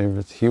of his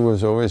favorites. He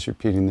was always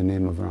repeating the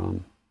name of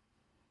Ram.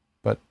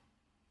 But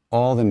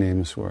all the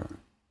names were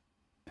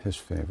his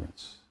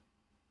favorites.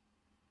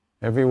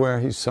 Everywhere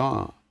he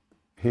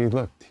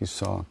looked, he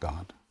saw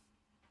God.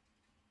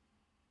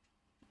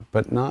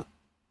 But not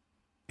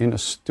in a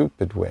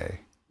stupid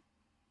way,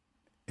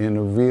 in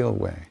a real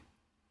way.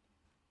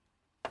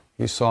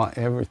 He saw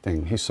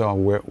everything. He saw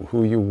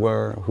who you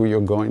were, who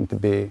you're going to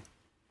be,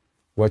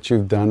 what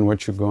you've done,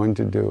 what you're going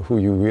to do, who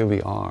you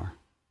really are.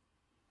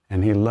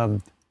 And he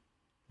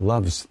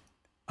loves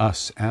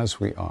us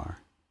as we are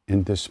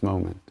in this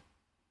moment.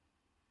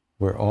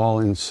 We're all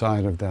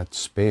inside of that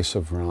space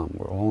of Ram.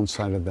 We're all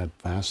inside of that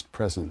vast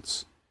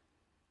presence,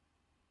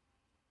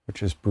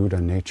 which is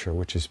Buddha nature,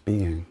 which is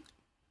being.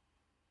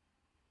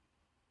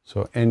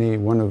 So any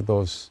one of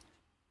those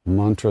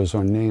mantras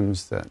or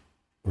names that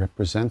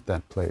represent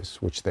that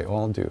place, which they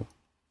all do,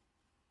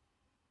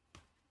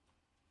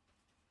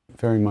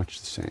 very much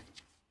the same.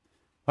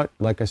 But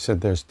like I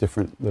said, there's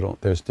different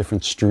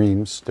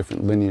streams,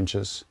 different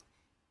lineages,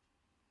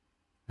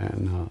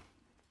 and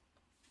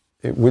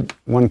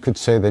one could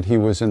say that he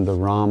was in the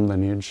Ram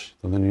lineage,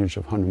 the lineage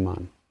of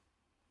Hanuman.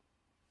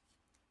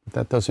 But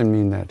that doesn't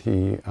mean that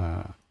he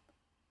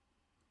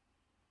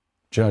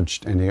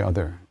judged any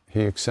other.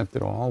 He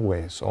accepted all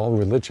ways, all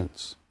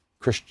religions,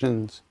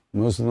 Christians,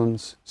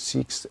 Muslims,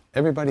 Sikhs,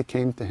 everybody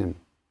came to him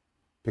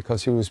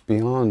because he was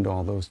beyond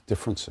all those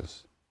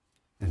differences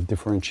and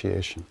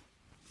differentiation.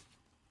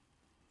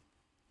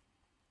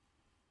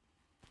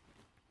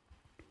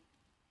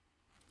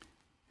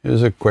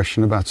 Here's a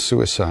question about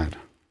suicide.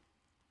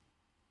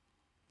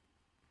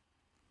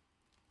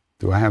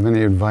 Do I have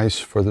any advice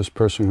for this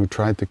person who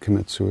tried to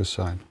commit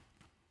suicide?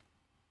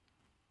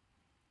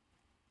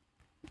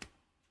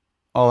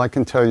 All I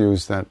can tell you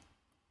is that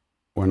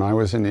when I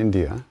was in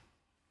India,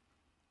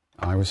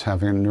 I was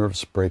having a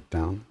nervous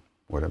breakdown,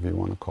 whatever you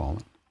want to call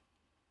it,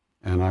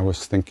 and I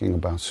was thinking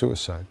about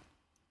suicide.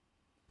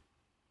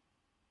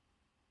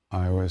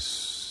 I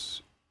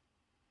was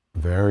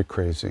very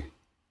crazy,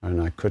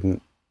 and I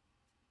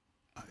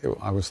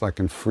was like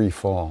in free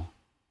fall,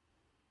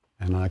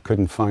 and I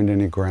couldn't find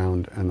any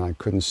ground, and I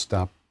couldn't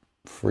stop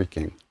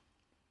freaking.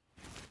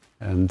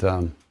 And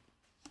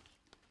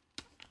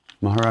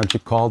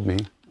Maharaji called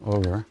me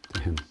over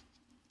to him.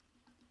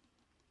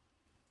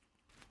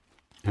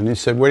 And he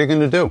said, "What are you going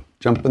to do?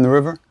 Jump in the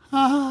river?"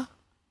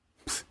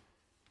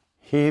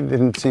 He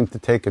didn't seem to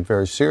take it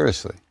very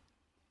seriously.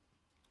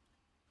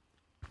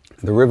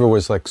 The river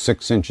was like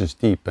 6 inches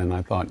deep, and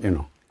I thought,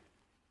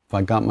 if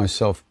I got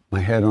my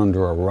head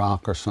under a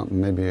rock or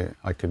something, maybe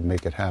I could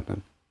make it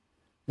happen.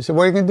 He said,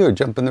 "What are you going to do?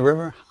 Jump in the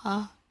river?"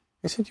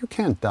 He said, "You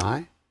can't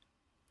die.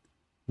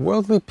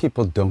 Worldly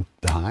people don't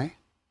die.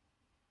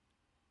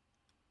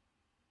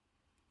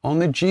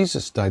 Only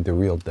Jesus died the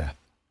real death."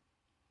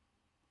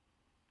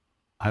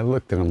 I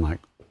looked at him like,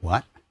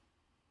 what?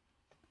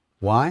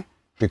 Why?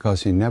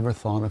 Because he never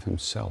thought of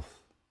himself.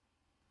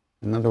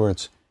 In other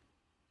words,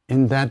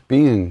 in that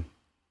being,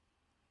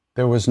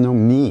 there was no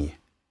me.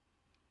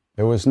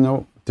 There was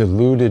no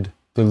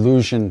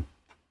delusion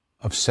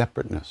of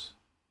separateness.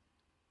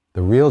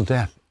 The real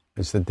death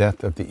is the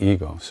death of the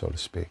ego, so to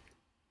speak.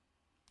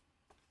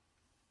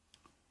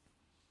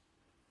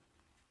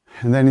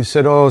 And then he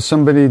said,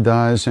 somebody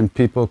dies and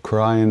people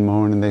cry and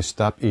moan and they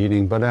stop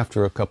eating, but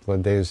after a couple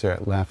of days they're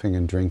laughing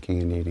and drinking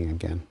and eating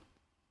again.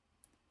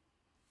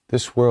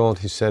 This world,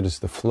 he said, is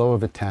the flow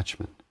of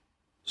attachment.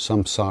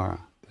 Samsara,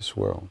 this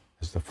world,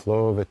 is the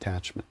flow of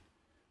attachment.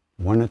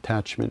 One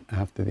attachment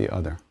after the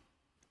other.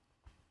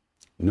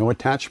 No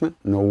attachment,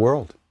 no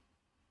world.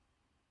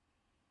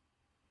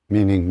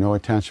 Meaning no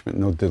attachment,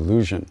 no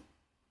delusion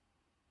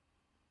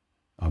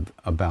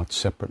about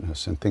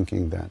separateness and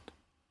thinking that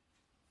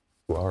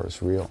who are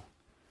is real.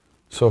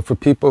 So for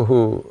people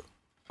who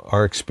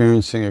are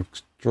experiencing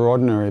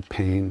extraordinary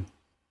pain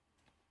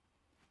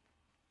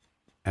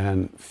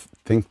and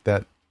think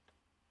that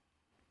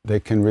they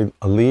can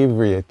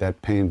alleviate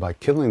that pain by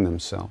killing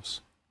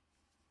themselves,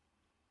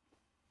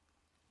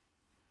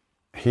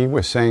 he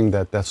was saying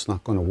that that's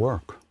not going to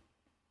work.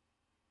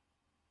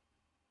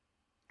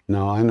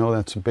 Now, I know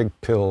that's a big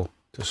pill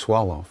to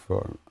swallow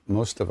for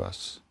most of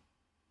us,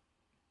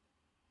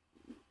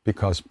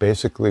 because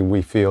basically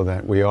we feel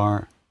that we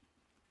are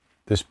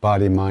this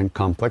body-mind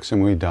complex,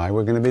 and when we die,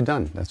 we're going to be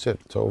done. That's it.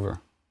 It's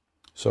over.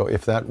 So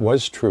if that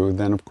was true,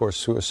 then of course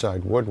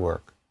suicide would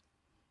work.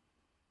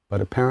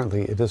 But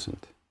apparently it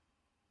isn't.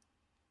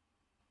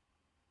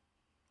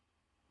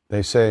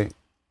 They say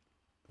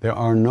there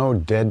are no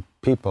dead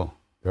people.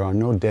 There are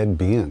no dead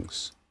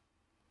beings.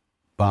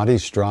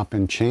 Bodies drop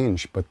and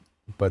change, but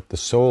the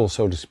soul,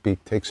 so to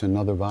speak, takes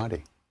another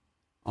body.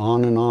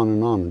 On and on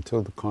and on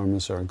until the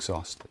karmas are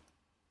exhausted.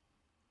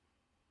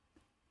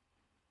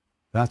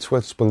 That's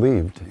what's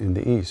believed in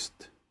the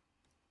East.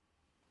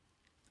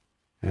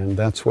 And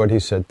that's what he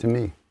said to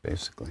me,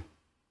 basically.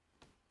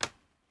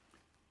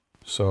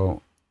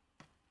 So,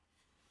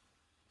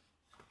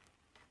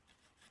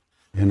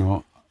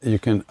 you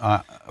can,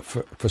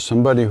 for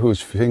somebody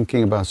who's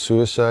thinking about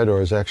suicide or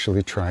has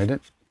actually tried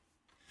it,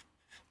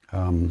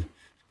 I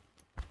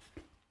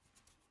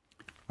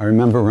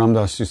remember Ram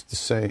Dass used to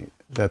say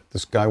that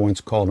this guy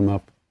once called him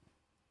up.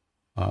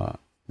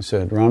 He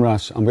said, Ram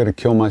Dass, I'm going to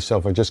kill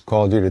myself. I just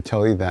called you to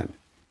tell you that.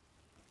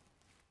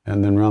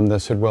 And then Ram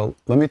Dass said, well,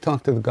 let me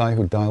talk to the guy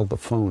who dialed the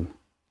phone.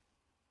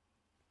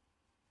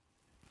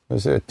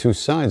 Because there are two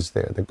sides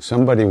there.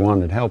 Somebody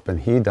wanted help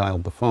and he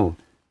dialed the phone.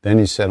 Then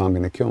he said, I'm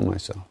going to kill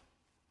myself.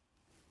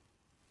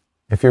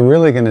 If you're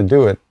really going to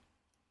do it,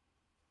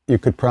 you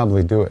could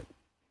probably do it.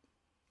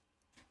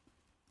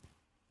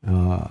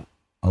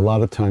 A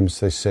lot of times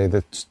they say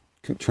that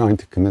trying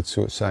to commit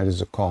suicide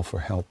is a call for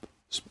help,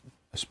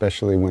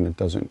 especially when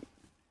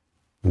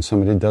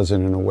somebody does it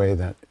in a way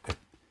that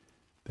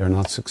they're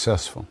not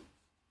successful.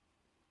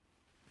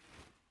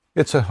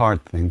 It's a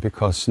hard thing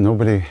because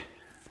when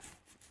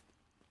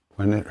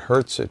it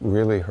hurts, it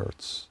really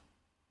hurts.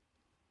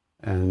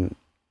 And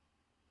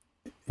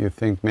you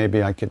think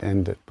maybe I could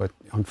end it, but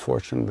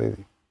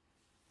unfortunately,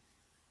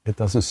 it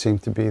doesn't seem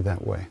to be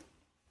that way.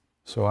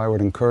 So I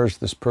would encourage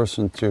this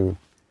person to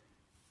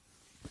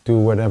do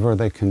whatever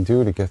they can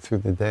do to get through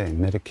the day.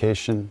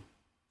 Medication,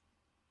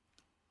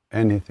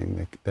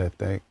 anything that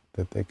they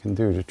can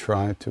do to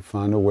try to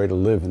find a way to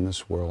live in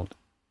this world,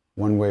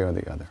 one way or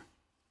the other.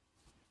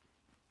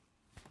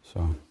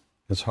 So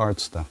it's hard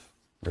stuff,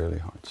 really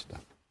hard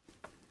stuff.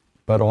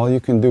 But all you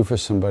can do for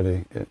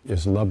somebody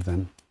is love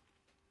them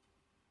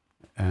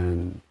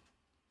and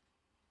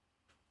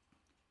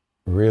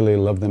really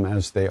love them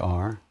as they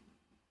are.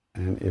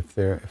 And if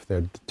they're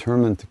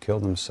determined to kill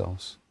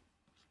themselves,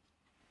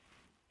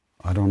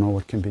 I don't know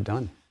what can be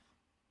done.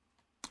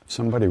 If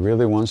somebody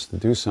really wants to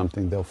do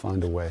something, they'll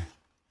find a way.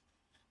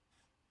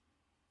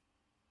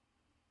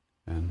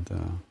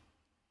 And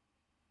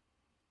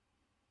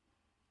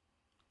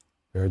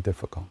very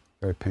difficult,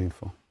 very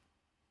painful.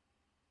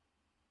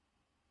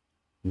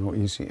 No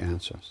easy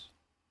answers.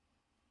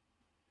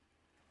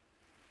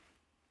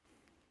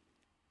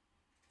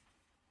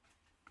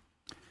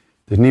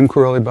 Did Neem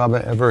Karoli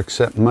Baba ever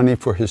accept money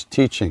for his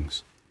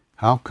teachings?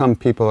 How come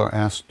people are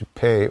asked to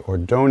pay or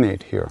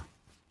donate here?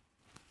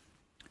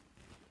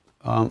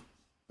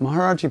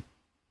 Maharaji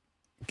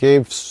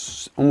gave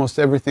almost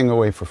everything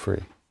away for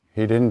free.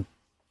 He didn't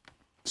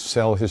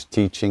sell his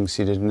teachings,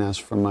 he didn't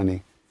ask for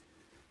money.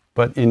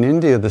 But in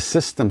India, the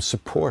system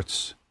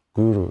supports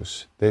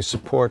gurus. They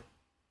support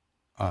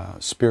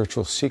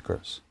spiritual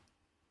seekers.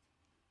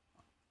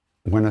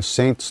 When a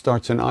saint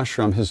starts an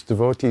ashram, his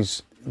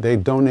devotees, they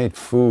donate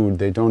food,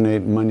 they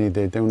donate money,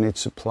 they donate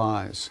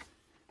supplies.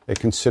 They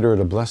consider it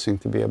a blessing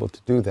to be able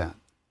to do that.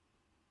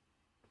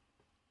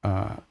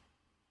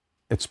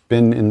 It's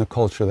been in the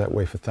culture that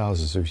way for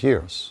thousands of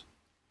years.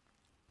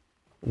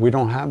 We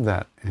don't have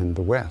that in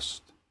the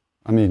West.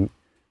 I mean,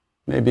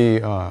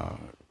 maybe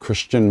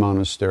Christian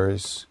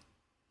monasteries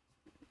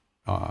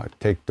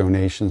take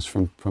donations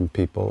from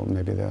people,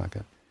 maybe they're like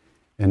that.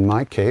 In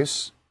my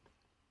case,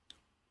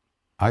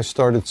 I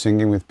started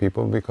singing with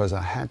people because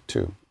I had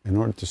to, in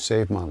order to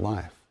save my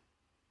life.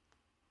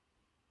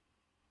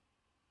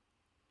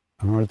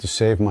 In order to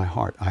save my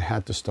heart, I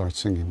had to start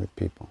singing with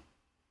people.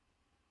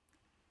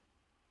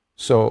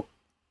 So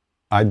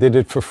I did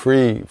it for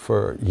free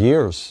for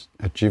years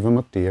at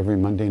Jivamukti every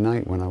Monday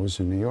night when I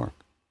was in New York.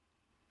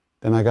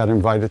 Then I got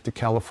invited to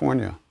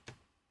California.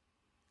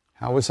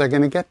 How was I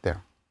going to get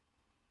there?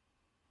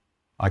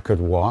 I could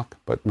walk,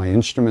 but my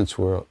instruments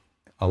were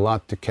a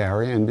lot to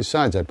carry, and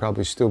besides, I'd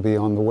probably still be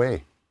on the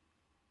way.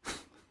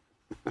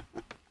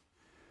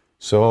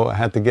 So I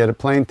had to get a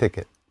plane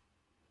ticket.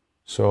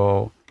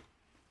 So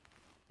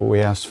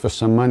we asked for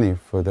some money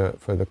for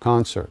the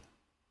concert.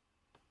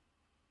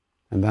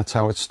 And that's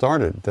how it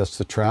started. That's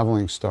the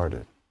traveling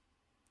started.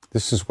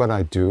 This is what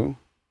I do.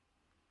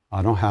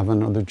 I don't have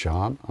another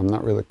job. I'm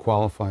not really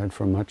qualified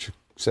for much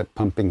except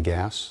pumping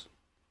gas.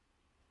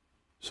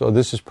 So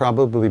this is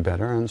probably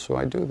better, and so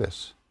I do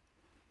this.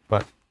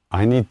 But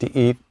I need to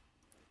eat.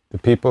 The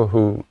people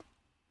who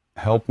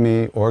help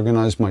me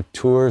organize my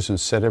tours and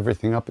set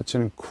everything up, it's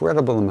an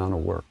incredible amount of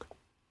work.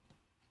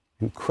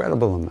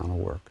 Incredible amount of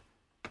work.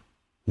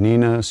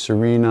 Nina,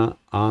 Serena,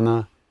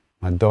 Anna,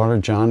 my daughter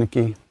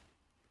Janaki,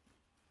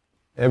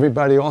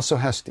 everybody also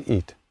has to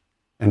eat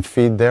and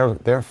feed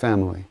their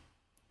family.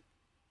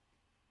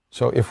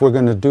 So if we're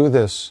going to do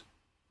this,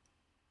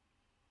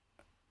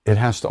 it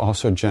has to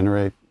also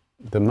generate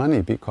the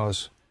money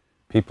because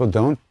people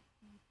don't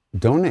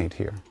donate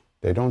here.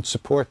 They don't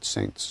support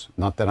saints.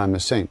 Not that I'm a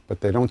saint, but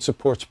they don't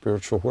support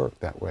spiritual work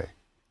that way.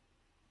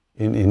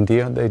 In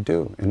India, they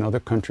do. In other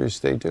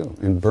countries, they do.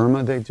 In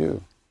Burma, they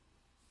do.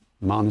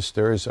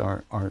 Monasteries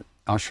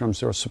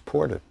ashrams are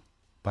supported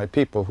by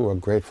people who are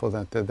grateful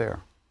that they're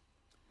there.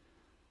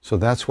 So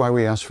that's why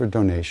we ask for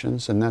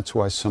donations, and that's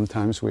why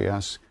sometimes we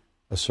ask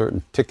a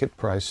certain ticket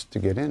price to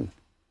get in.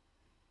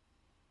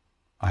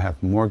 I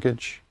have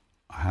mortgage,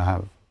 I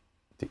have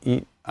to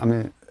eat. I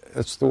mean,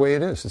 it's the way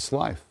it is, it's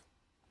life.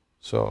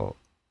 So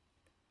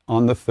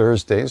on the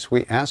Thursdays,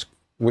 we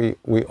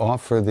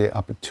offer the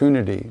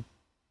opportunity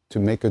to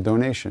make a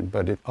donation,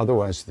 but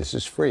otherwise this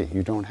is free.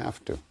 You don't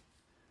have to.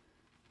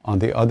 On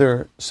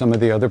some of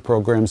the other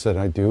programs that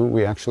I do,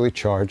 we actually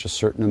charge a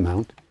certain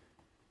amount,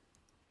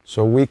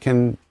 so we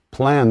can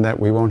plan that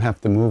we won't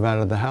have to move out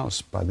of the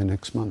house by the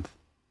next month.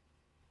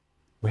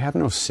 We have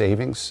no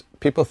savings.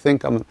 People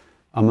think I'm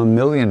a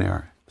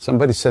millionaire.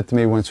 Somebody said to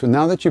me once, well,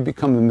 now that you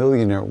become a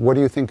millionaire, what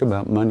do you think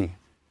about money?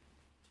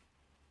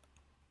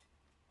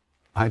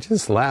 I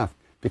just laughed,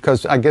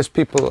 because I guess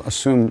people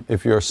assume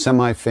if you're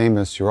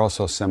semi-famous, you're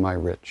also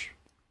semi-rich.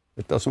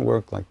 It doesn't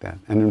work like that.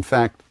 And in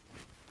fact,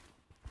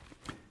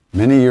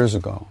 many years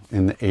ago,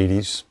 in the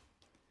 80s,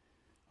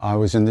 I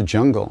was in the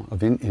jungle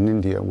in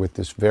India with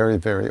this very,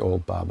 very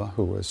old Baba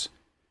who was,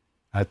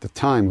 at the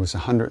time, was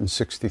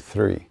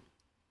 163.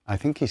 I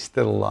think he's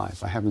still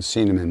alive. I haven't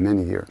seen him in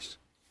many years.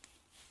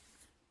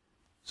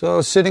 So I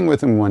was sitting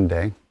with him one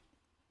day,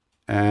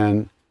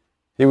 and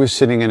he was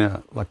sitting in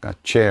a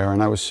chair,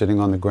 and I was sitting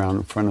on the ground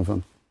in front of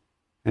him.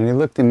 And he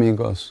looked at me and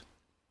goes,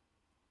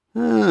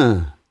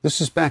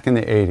 this is back in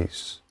the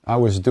 80s. I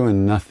was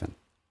doing nothing.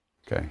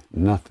 Okay,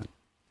 nothing.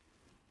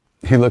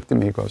 He looked at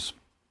me and goes,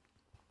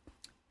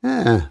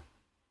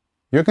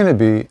 you're going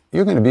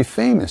to be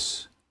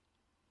famous.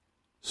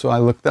 So I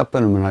looked up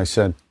at him and I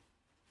said,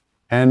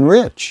 and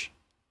rich.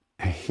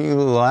 And he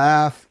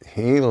laughed.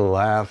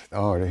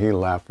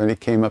 And he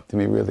came up to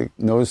me really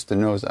nose to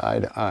nose, eye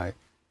to eye.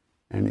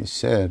 And he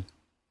said,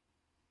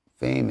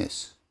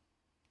 famous.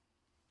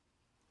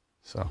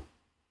 So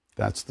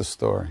that's the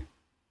story.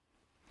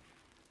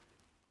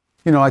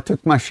 I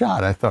took my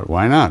shot. I thought,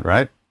 why not,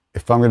 right?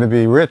 If I'm going to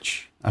be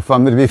rich, if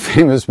I'm going to be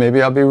famous, maybe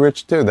I'll be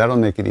rich too. That'll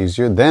make it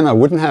easier. Then I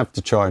wouldn't have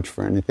to charge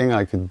for anything.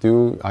 I could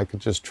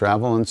just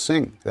travel and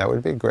sing. That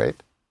would be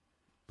great.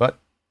 But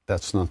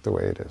that's not the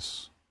way it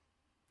is.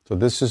 So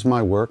this is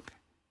my work,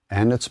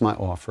 and it's my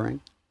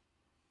offering.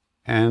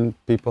 And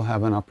people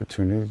have an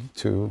opportunity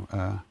to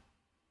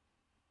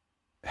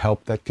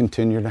help that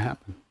continue to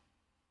happen,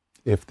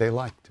 if they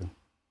like to.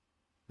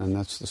 And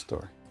that's the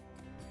story.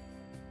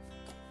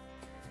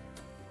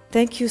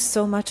 Thank you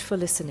so much for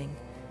listening.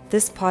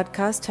 This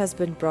podcast has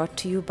been brought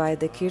to you by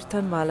the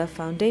Kirtanwala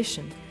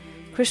Foundation.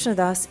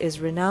 Krishnadas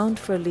is renowned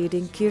for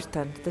leading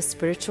kirtan, the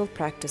spiritual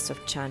practice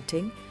of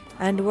chanting,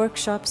 and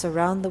workshops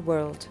around the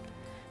world.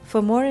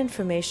 For more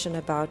information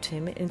about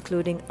him,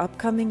 including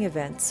upcoming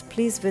events,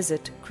 please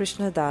visit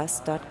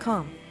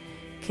krishnadas.com,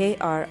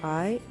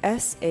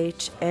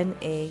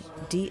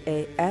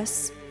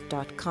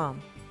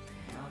 KRISHNADAS.com.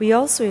 We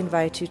also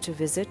invite you to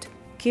visit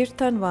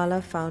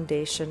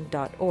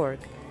kirtanwalafoundation.org,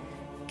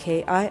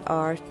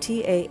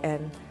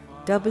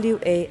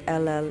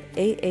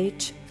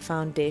 KIRTANWALLAH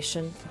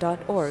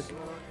foundation.org.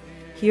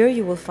 Here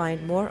you will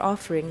find more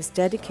offerings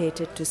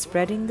dedicated to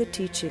spreading the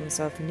teachings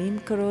of Neem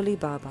Karoli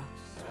Baba.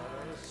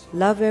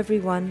 Love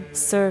everyone,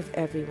 serve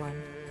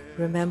everyone.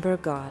 Remember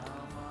God.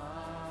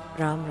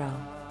 Ram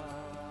Ram.